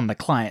interact with on the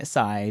client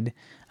side.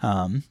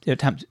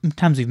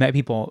 Times we've met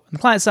people on the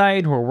client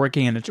side who are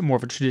working in more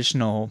of a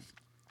traditional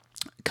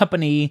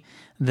company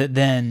that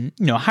then,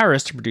 hire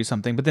us to produce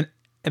something, but then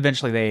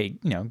eventually they,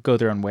 go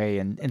their own way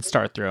and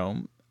start their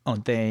own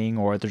thing,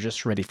 or they're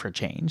just ready for a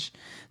change.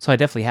 So I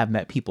definitely have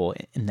met people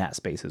in that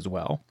space as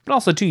well. But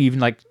also too, even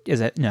like,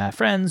 I have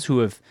friends who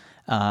have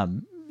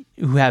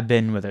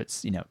been, whether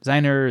it's,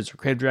 designers or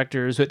creative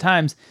directors, who at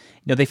times,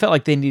 they felt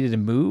like they needed to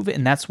move.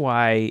 And that's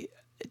why,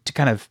 to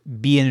kind of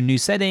be in a new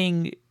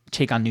setting,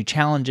 take on new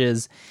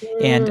challenges.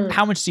 And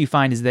how much do you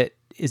find is that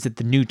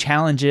the new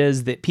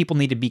challenges that people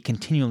need to be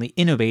continually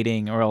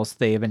innovating, or else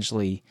they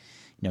eventually,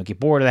 get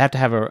bored, or they have to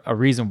have a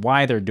reason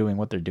why they're doing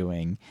what they're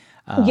doing.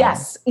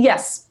 Yes.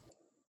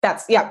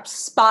 That's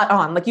spot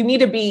on. Like, you need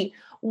to be,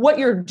 what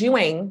you're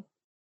doing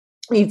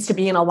needs to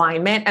be in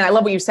alignment. And I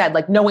love what you said,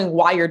 like knowing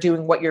why you're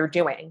doing what you're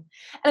doing.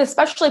 And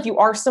especially if you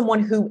are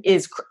someone who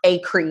is a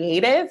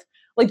creative,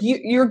 like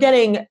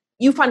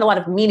you find a lot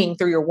of meaning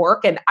through your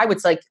work. And I would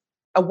say, like,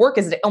 a work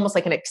is almost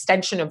like an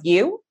extension of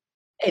you.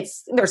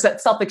 There's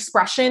that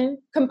self-expression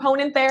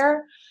component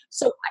there.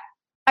 So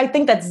I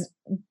think that's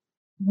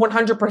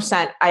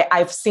 100%.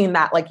 I've seen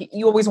that. Like,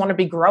 you always want to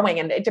be growing,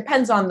 and it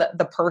depends on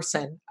the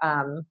person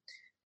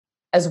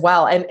as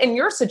well. And in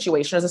your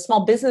situation as a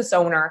small business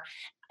owner,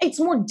 it's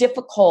more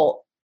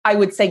difficult, I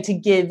would say, to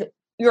give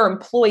your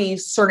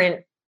employees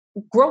certain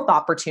growth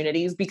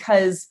opportunities,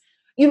 because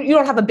you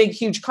don't have a big,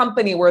 huge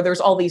company where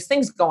there's all these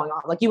things going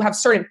on. Like, you have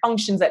certain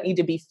functions that need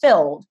to be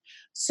filled.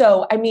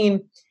 So, I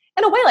mean,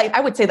 in a way, like,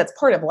 I would say that's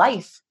part of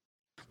life.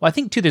 Well, I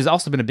think too, there's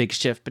also been a big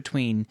shift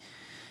between,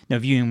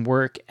 viewing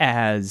work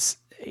as,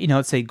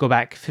 let's say go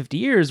back 50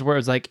 years, where it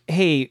was like,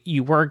 hey,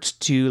 you worked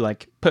to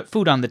like put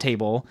food on the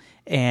table,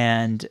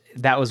 and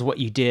that was what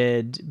you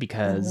did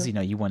because,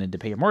 you wanted to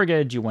pay your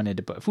mortgage, you wanted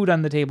to put food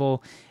on the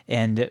table,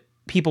 and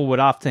people would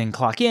often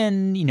clock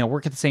in,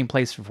 work at the same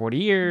place for 40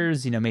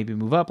 years, maybe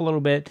move up a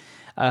little bit.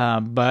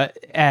 But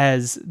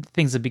as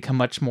things have become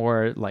much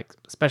more like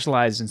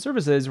specialized in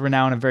services, we're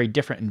now in a very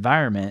different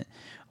environment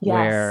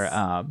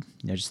where,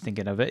 just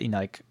thinking of it,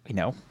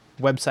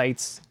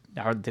 websites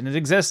didn't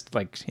exist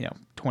like,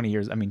 20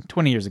 years. I mean,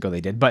 20 years ago they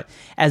did, but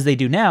as they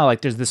do now,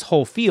 like, there's this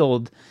whole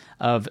field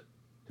of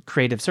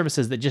creative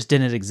services that just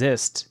didn't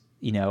exist,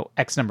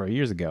 X number of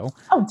years ago.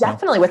 Oh,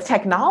 definitely. With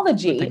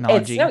technology.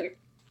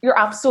 You're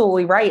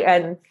absolutely right.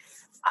 And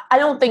I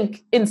don't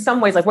think, in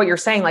some ways, like what you're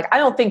saying, like, I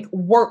don't think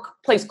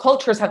workplace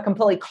cultures have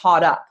completely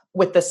caught up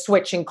with the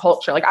switch in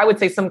culture. Like, I would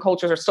say some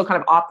cultures are still kind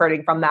of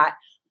operating from that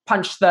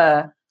punch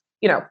the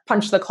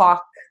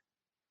clock,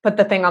 put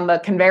the thing on the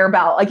conveyor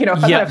belt, like,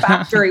 kind of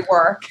factory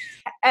work.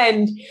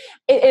 And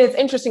it's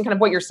interesting kind of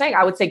what you're saying.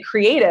 I would say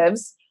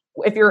creatives,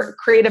 if you're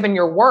creative in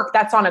your work,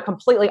 that's on a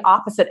completely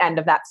opposite end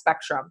of that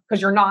spectrum,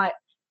 because you're not,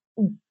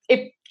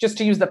 just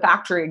to use the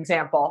factory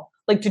example,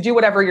 like, to do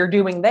whatever you're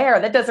doing there,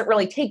 that doesn't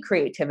really take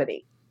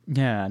creativity.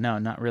 Yeah, no,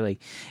 not really.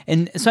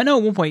 And so I know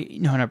at one point,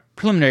 in a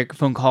preliminary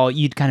phone call,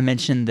 you'd kind of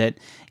mentioned that,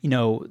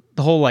 the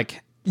whole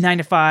like 9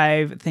 to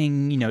 5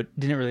 thing,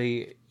 didn't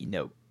really,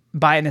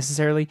 buy it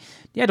necessarily.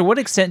 Yeah. To what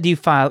extent do you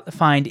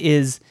find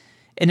is,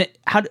 and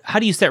how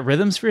do you set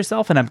rhythms for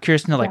yourself? And I'm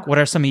curious to know, like, what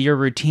are some of your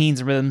routines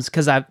and rhythms?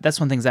 Because that's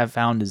one of the things I've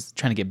found is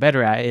trying to get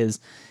better at is,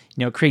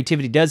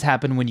 creativity does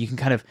happen when you can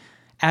kind of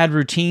add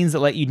routines that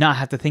let you not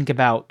have to think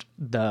about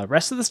the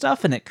rest of the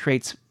stuff, and it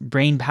creates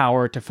brain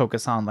power to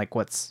focus on like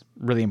what's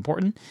really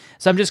important.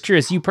 So I'm just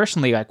curious, you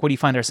personally, like, what do you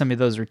find are some of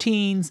those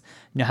routines?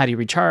 How do you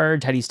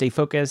recharge? How do you stay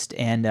focused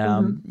and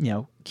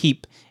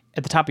keep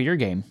at the top of your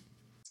game?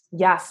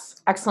 Yes,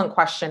 excellent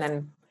question.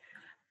 And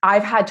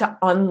I've had to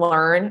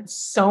unlearn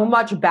so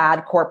much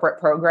bad corporate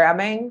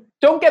programming.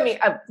 Don't get me,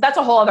 that's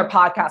a whole other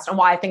podcast on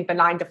why I think the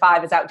 9 to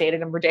 5 is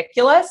outdated and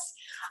ridiculous.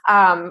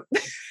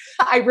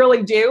 I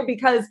really do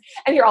because,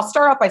 and here, I'll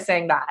start off by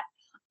saying that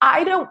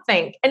I don't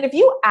think, and if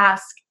you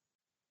ask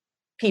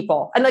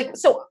people, and like,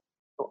 so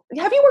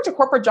have you worked a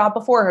corporate job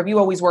before or have you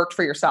always worked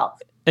for yourself?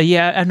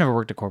 Yeah, I've never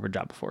worked a corporate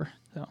job before.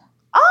 So.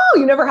 Oh,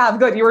 you never have?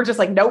 Good. You were just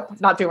like, nope,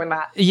 not doing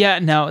that. Yeah,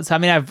 no. So, I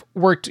mean, I've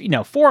worked,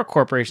 for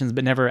corporations,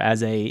 but never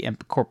as a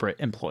corporate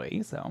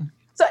employee. So,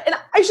 and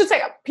I should say,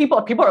 if people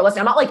are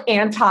listening, I'm not like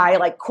anti,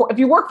 like, if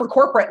you work for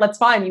corporate, that's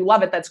fine. You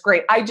love it. That's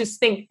great. I just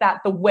think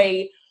that the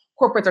way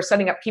corporates are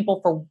setting up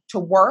people to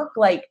work,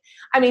 like,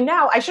 I mean,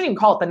 now I shouldn't even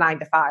call it the 9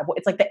 to 5.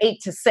 It's like the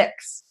 8 to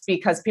 6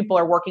 because people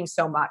are working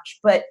so much.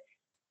 But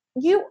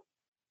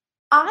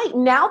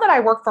now that I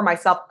work for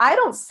myself, I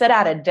don't sit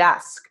at a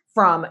desk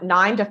from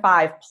 9 to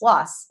 5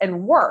 plus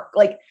and work.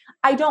 Like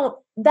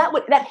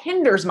that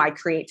hinders my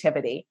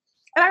creativity.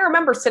 And I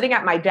remember sitting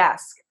at my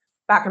desk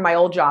back in my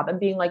old job and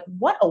being like,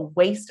 what a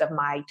waste of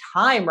my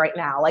time right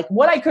now. Like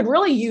what I could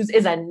really use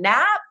is a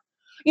nap,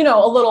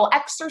 a little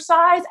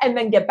exercise, and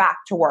then get back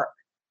to work.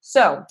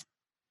 So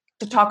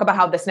to talk about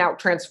how this now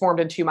transformed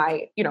into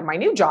my, my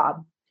new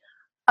job,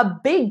 a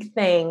big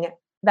thing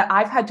that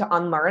I've had to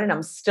unlearn, and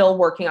I'm still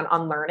working on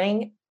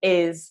unlearning,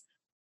 is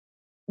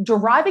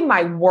deriving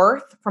my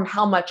worth from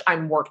how much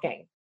I'm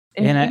working.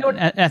 And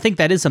I think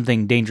that is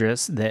something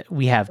dangerous that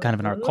we have kind of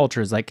in our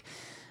culture is like,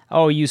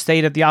 oh, you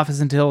stayed at the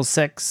office until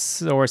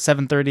 6 or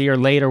 7:30 or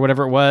late or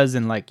whatever it was.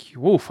 And like,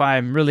 woof,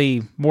 I'm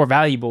really more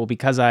valuable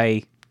because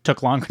I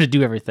took longer to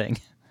do everything.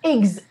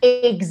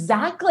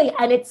 Exactly.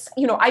 And it's,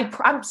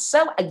 I'm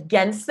so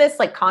against this,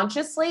 like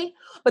consciously,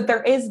 but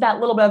there is that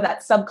little bit of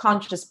that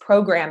subconscious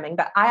programming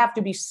that I have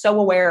to be so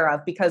aware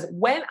of, because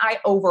when I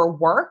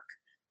overwork,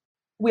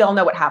 we all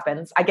know what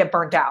happens. I get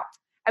burnt out.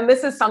 And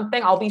this is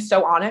something, I'll be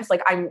so honest,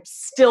 like I'm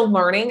still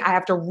learning. I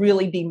have to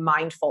really be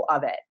mindful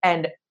of it.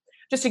 And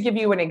just to give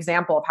you an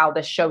example of how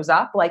this shows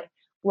up, like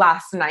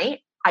last night,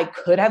 I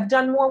could have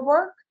done more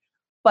work,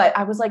 but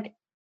I was like,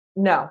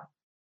 no,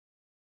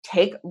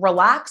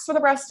 relax for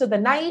the rest of the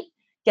night,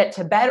 get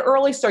to bed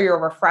early so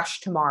you're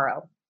refreshed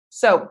tomorrow.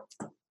 So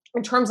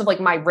in terms of like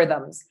my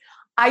rhythms,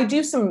 I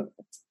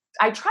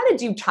try to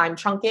do time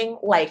chunking.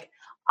 Like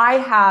I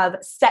have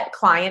set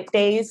client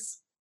days,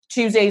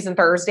 Tuesdays and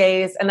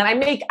Thursdays. And then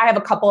I have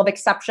a couple of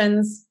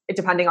exceptions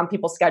depending on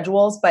people's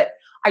schedules, but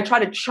I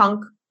try to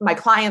chunk my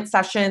client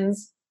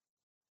sessions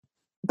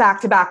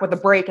back to back with a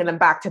break and then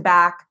back to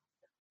back.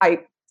 I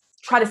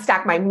try to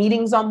stack my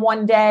meetings on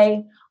one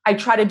day. I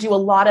try to do a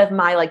lot of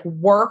my like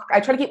work.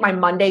 I try to keep my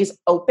Mondays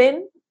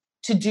open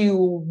to do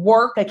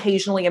work,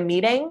 occasionally a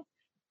meeting.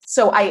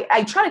 So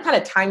I try to kind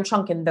of time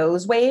chunk in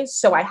those ways.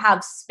 So I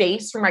have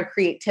space for my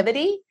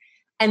creativity.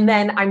 And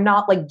then I'm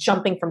not like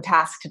jumping from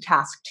task to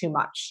task too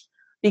much,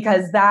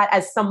 because that,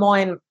 as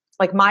someone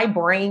like, my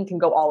brain can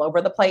go all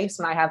over the place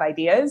when I have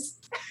ideas,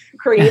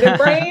 creative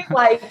brain.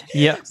 Like,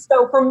 yeah.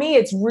 So for me,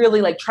 it's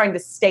really like trying to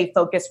stay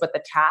focused with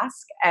the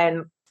task,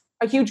 and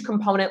a huge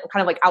component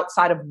kind of like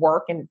outside of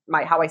work and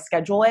how I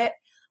schedule it.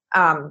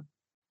 I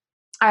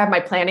have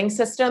my planning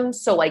system.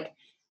 So like,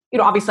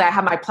 obviously I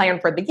have my plan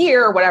for the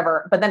year or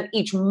whatever, but then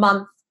each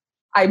month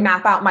I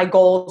map out my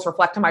goals,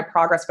 reflect on my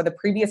progress for the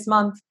previous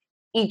month.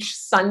 Each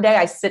Sunday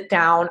I sit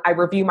down, I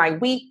review my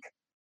week,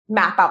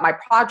 map out my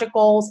project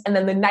goals. And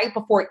then the night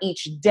before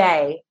each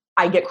day,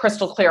 I get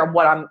crystal clear on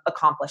what I'm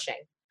accomplishing.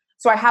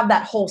 So I have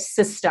that whole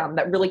system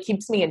that really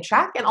keeps me in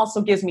check and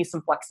also gives me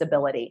some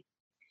flexibility.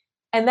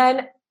 And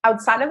then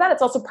outside of that,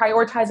 it's also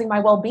prioritizing my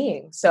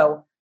well-being.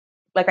 So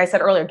like I said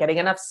earlier, getting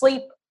enough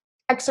sleep,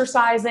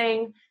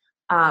 exercising,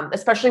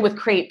 especially with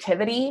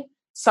creativity.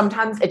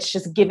 Sometimes it's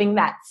just giving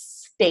that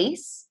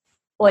space.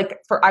 Like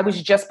I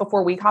was just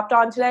before we hopped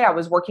on today, I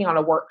was working on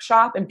a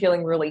workshop and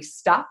feeling really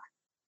stuck.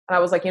 And I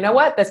was like, you know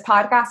what? This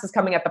podcast is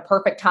coming at the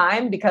perfect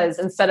time, because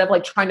instead of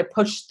like trying to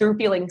push through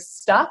feeling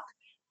stuck,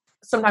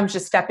 sometimes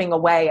just stepping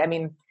away. I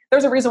mean,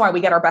 there's a reason why we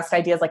get our best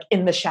ideas like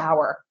in the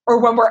shower or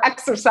when we're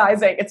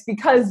exercising. It's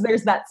because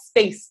there's that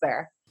space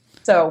there.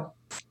 So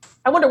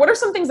I wonder, what are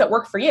some things that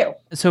work for you?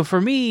 So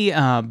for me,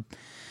 I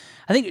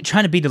think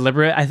trying to be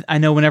deliberate. I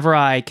know whenever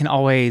I can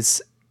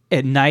always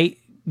at night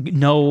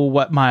know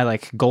what my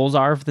like goals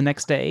are for the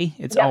next day,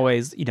 it's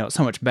always,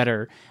 so much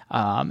better.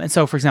 And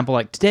so for example,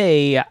 like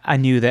today I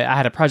knew that I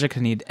had a project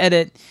I needed to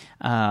edit.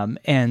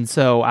 And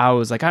so I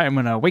was like, all right, I'm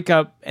going to wake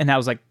up, and I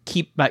was like,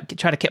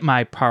 try to keep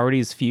my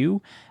priorities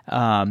few.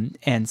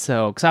 And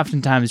so, cause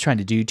oftentimes trying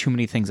to do too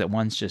many things at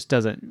once just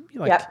doesn't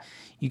like,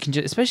 you can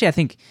just, especially I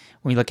think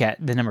when you look at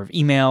the number of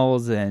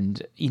emails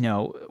and,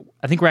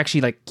 I think we're actually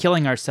like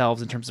killing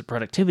ourselves in terms of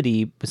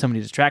productivity with so many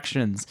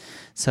distractions.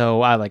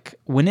 So I like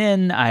went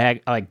in,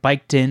 I like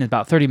biked in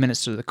about 30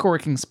 minutes to the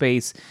co-working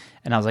space,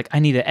 and I was like, I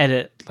need to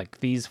edit like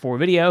these 4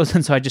 videos.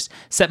 And so I just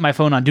set my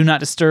phone on do not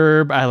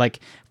disturb. I like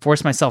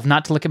forced myself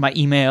not to look at my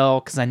email,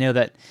 because I know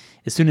that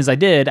as soon as I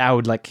did, I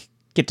would like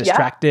get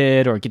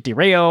distracted or get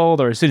derailed,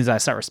 or as soon as I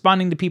start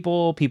responding to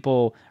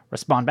people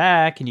respond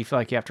back and you feel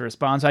like you have to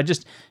respond. So I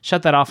just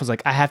shut that off. I was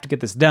like, I have to get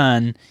this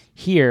done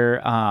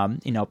here,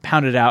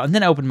 pounded it out. And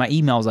then I opened my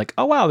emails like,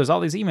 oh wow, there's all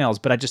these emails.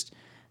 But I just,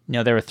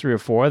 there were 3 or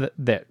 4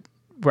 that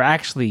were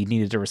actually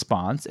needed a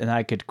response, and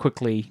I could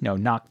quickly,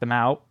 knock them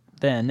out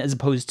then, as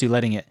opposed to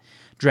letting it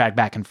drag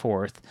back and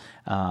forth,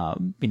 or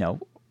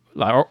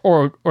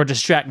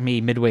distract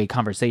me midway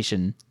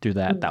conversation through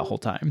that whole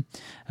time.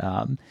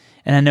 And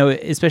I know,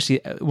 especially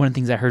one of the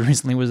things I heard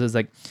recently was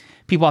like,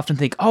 people often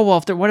think, oh,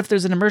 well, what if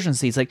there's an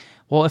emergency? It's like,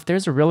 well, if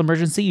there's a real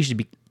emergency, you should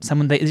be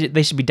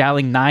they should be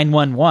dialing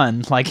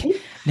 911. Like,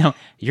 no,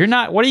 you're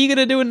not. What are you going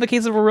to do in the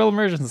case of a real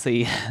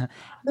emergency?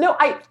 No,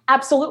 I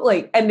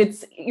absolutely. And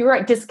you're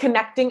right,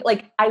 disconnecting.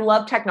 Like, I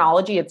love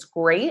technology. It's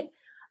great.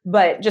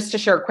 But just to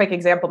share a quick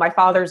example, my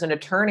father's an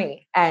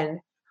attorney, and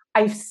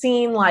I've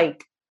seen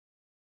like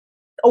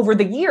over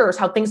the years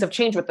how things have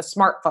changed with the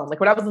smartphone. Like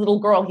when I was a little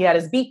girl, he had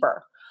his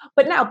beeper,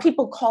 but now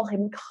people call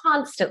him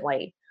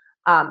constantly.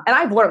 And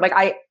I've learned, like,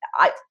 I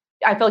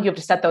feel like you have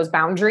to set those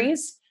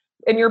boundaries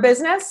in your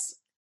business.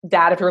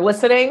 Dad, if you're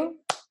listening,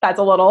 that's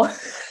a little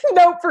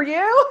note for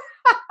you.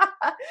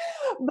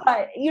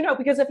 But,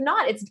 because if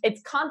not,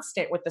 it's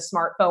constant with the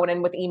smartphone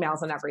and with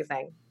emails and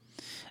everything.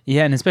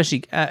 Yeah. And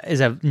especially as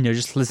I've,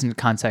 just listened to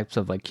concepts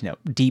of like,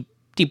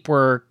 deep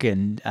work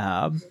and,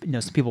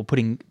 some people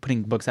putting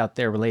books out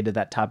there related to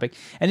that topic.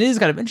 And it is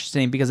kind of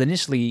interesting because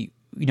initially,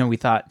 we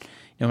thought,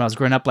 when I was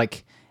growing up,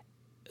 like,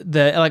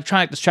 the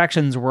electronic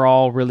distractions were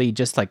all really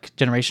just like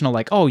generational,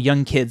 like, oh,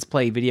 young kids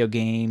play video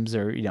games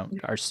or,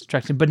 are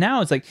distracted. But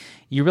now it's like,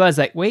 you realize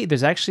that, wait,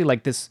 there's actually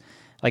like this,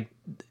 like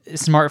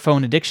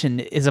smartphone addiction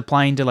is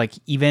applying to like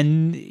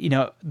even,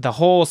 the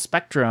whole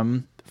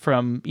spectrum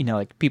from,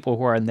 like people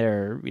who are in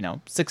their,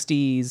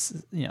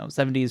 60s, 70s,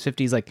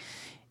 50s, like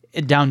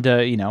down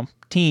to,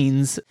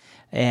 teens.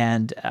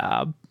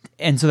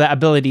 And so that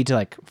ability to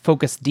like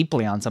focus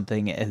deeply on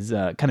something is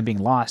kind of being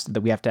lost,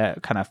 that we have to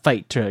kind of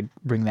fight to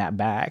bring that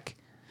back.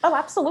 Oh,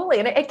 absolutely.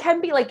 And it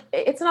can be like,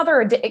 it's another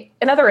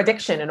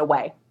addiction in a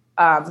way,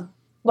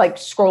 like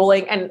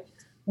scrolling, and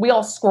we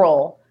all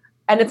scroll,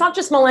 and it's not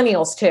just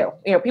millennials too.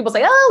 People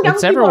say, oh, young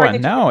it's people everyone. are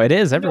addicted. No, it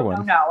is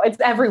everyone. No, it's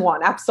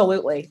everyone.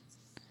 Absolutely.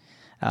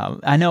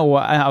 I know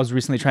I was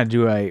recently trying to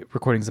do a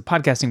recordings of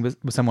podcasting with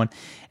someone,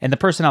 and the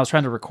person I was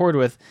trying to record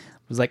with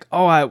was like,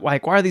 oh, why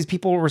are these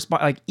people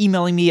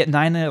emailing me at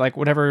 9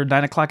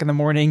 o'clock in the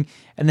morning?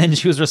 And then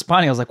she was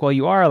responding. I was like, well,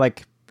 you are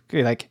like,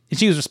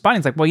 she was responding.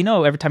 It's like,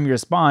 well, every time you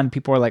respond,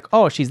 people are like,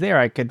 oh, she's there,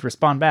 I could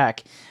respond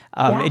back.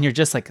 And you're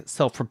just like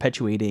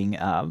self-perpetuating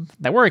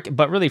that work.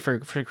 But really for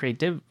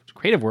creative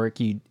work,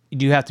 you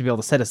do have to be able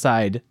to set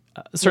aside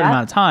a certain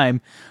amount of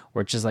time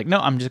where it's just like, no,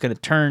 I'm just going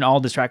to turn all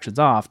distractions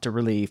off to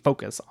really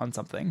focus on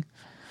something.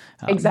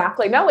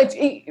 Exactly. No, it's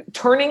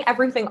turning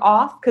everything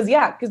off. Because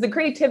the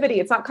creativity,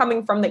 it's not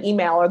coming from the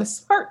email or the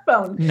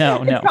smartphone.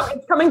 No.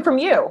 It's coming from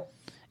you.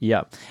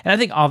 Yeah. And I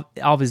think all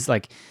of his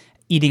like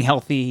eating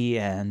healthy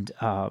and,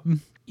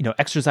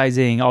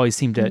 exercising always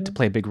seem to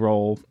play a big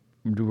role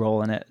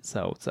in it.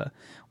 So it's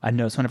I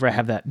notice whenever I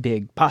have that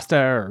big pasta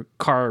or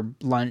carb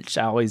lunch,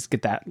 I always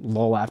get that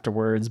lull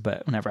afterwards.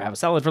 But whenever I have a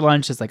salad for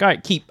lunch, it's like, all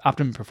right, keep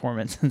optimum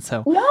performance. And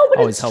so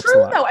always it's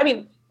true though. I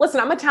mean, listen,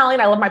 I'm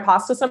Italian. I love my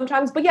pasta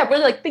sometimes, but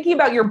really like thinking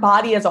about your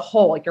body as a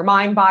whole, like your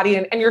mind, body,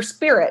 and your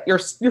spirit, your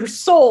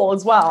soul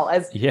as well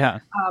as,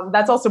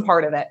 that's also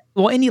part of it.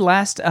 Well, any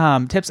last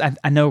tips?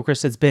 I know,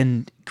 Chris, it's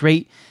been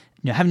great,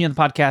 having you on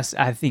the podcast.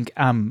 I think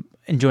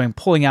enjoying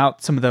pulling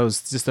out some of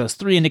those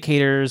 3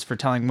 indicators for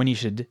telling when you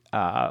should,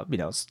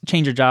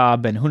 change your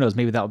job, and who knows,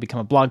 maybe that will become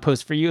a blog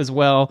post for you as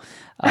well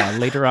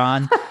later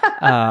on.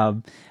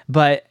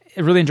 But I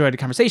really enjoyed the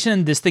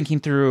conversation, just thinking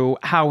through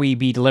how we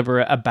be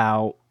deliberate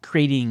about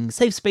creating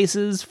safe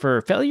spaces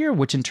for failure,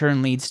 which in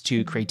turn leads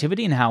to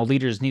creativity, and how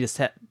leaders need to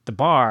set the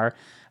bar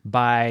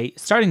by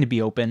starting to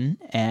be open,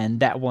 and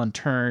that will in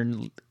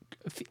turn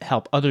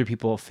help other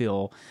people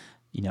feel,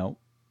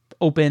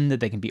 open, that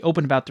they can be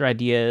open about their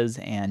ideas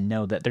and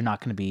know that they're not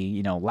going to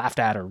be, laughed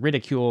at or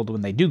ridiculed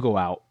when they do go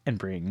out and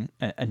bring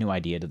a new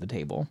idea to the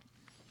table.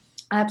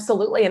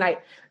 Absolutely. And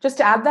just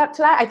to add that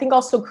to that, I think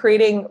also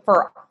creating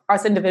for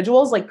us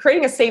individuals, like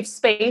creating a safe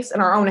space in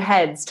our own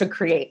heads to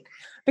create,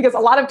 because a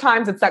lot of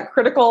times it's that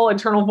critical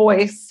internal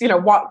voice,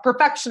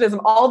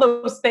 perfectionism, all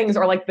those things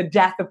are like the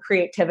death of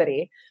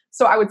creativity.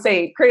 So I would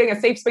say creating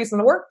a safe space in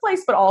the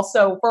workplace, but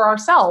also for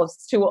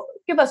ourselves to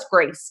give us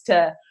grace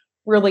to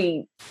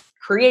really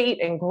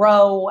create and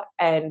grow.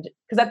 And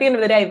because at the end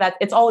of the day, that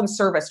it's all in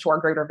service to our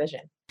greater vision.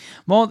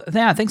 Well,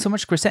 yeah, thanks so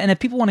much, Krista. And if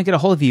people want to get a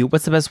hold of you,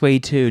 what's the best way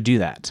to do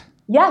that?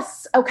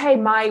 Yes. Okay.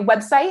 My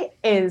website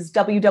is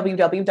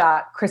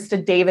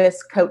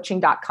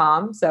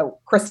www.kristadaviscoaching.com. So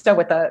Krista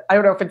with I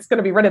don't know if it's going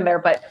to be written there,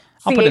 but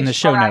I'll put it in the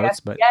show notes,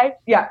 but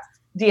yeah,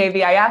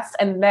 DAVIS.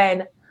 And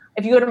then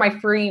if you go to my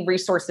free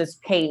resources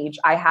page,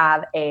 I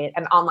have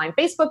an online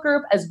Facebook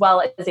group as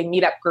well as a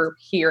meetup group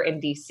here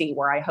in DC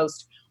where I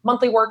host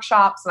monthly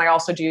workshops, and I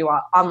also do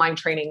online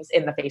trainings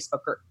in the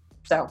Facebook group.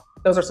 So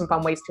those are some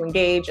fun ways to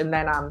engage. And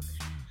then I'm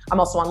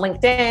also on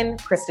LinkedIn,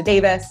 Krista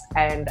Davis,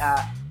 and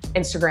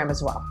Instagram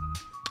as well.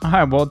 All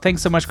right. Well,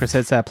 thanks so much, Chris.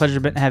 It's a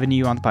pleasure having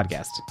you on the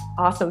podcast.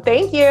 Awesome.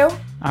 Thank you. All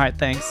right.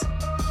 Thanks.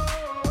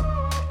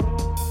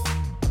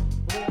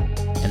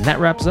 And And that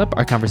wraps up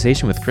our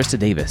conversation with Krista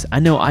Davis. I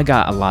know I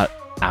got a lot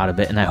out of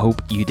it, and I hope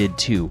you did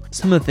too.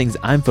 Some of the things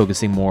I'm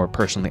focusing more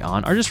personally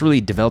on are just really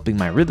developing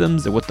my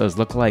rhythms and what those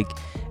look like,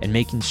 and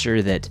making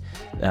sure that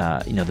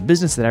the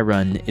business that I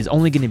run is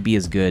only going to be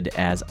as good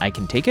as I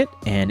can take it,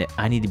 and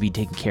I need to be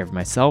taking care of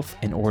myself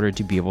in order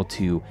to be able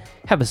to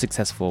have a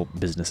successful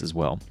business as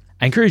well.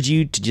 I encourage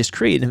you to just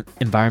create an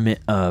environment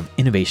of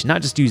innovation,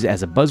 not just use it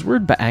as a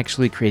buzzword, but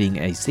actually creating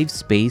a safe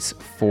space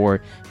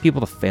for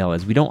people to fail,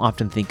 as we don't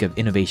often think of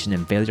innovation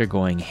and failure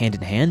going hand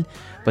in hand,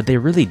 but they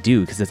really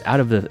do, because it's out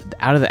of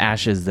the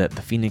ashes that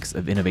the phoenix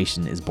of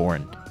innovation is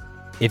born.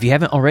 If you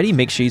haven't already,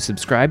 make sure you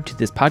subscribe to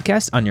this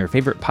podcast on your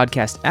favorite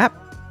podcast app.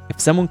 If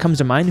someone comes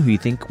to mind who you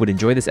think would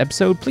enjoy this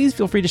episode, please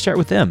feel free to share it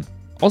with them.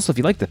 Also, if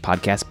you like the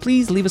podcast,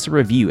 please leave us a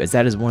review, as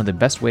that is one of the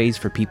best ways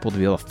for people to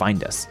be able to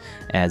find us,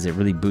 as it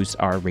really boosts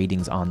our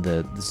ratings on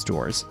the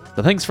stores.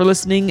 So thanks for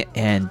listening,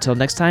 and until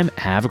next time,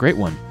 have a great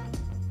one.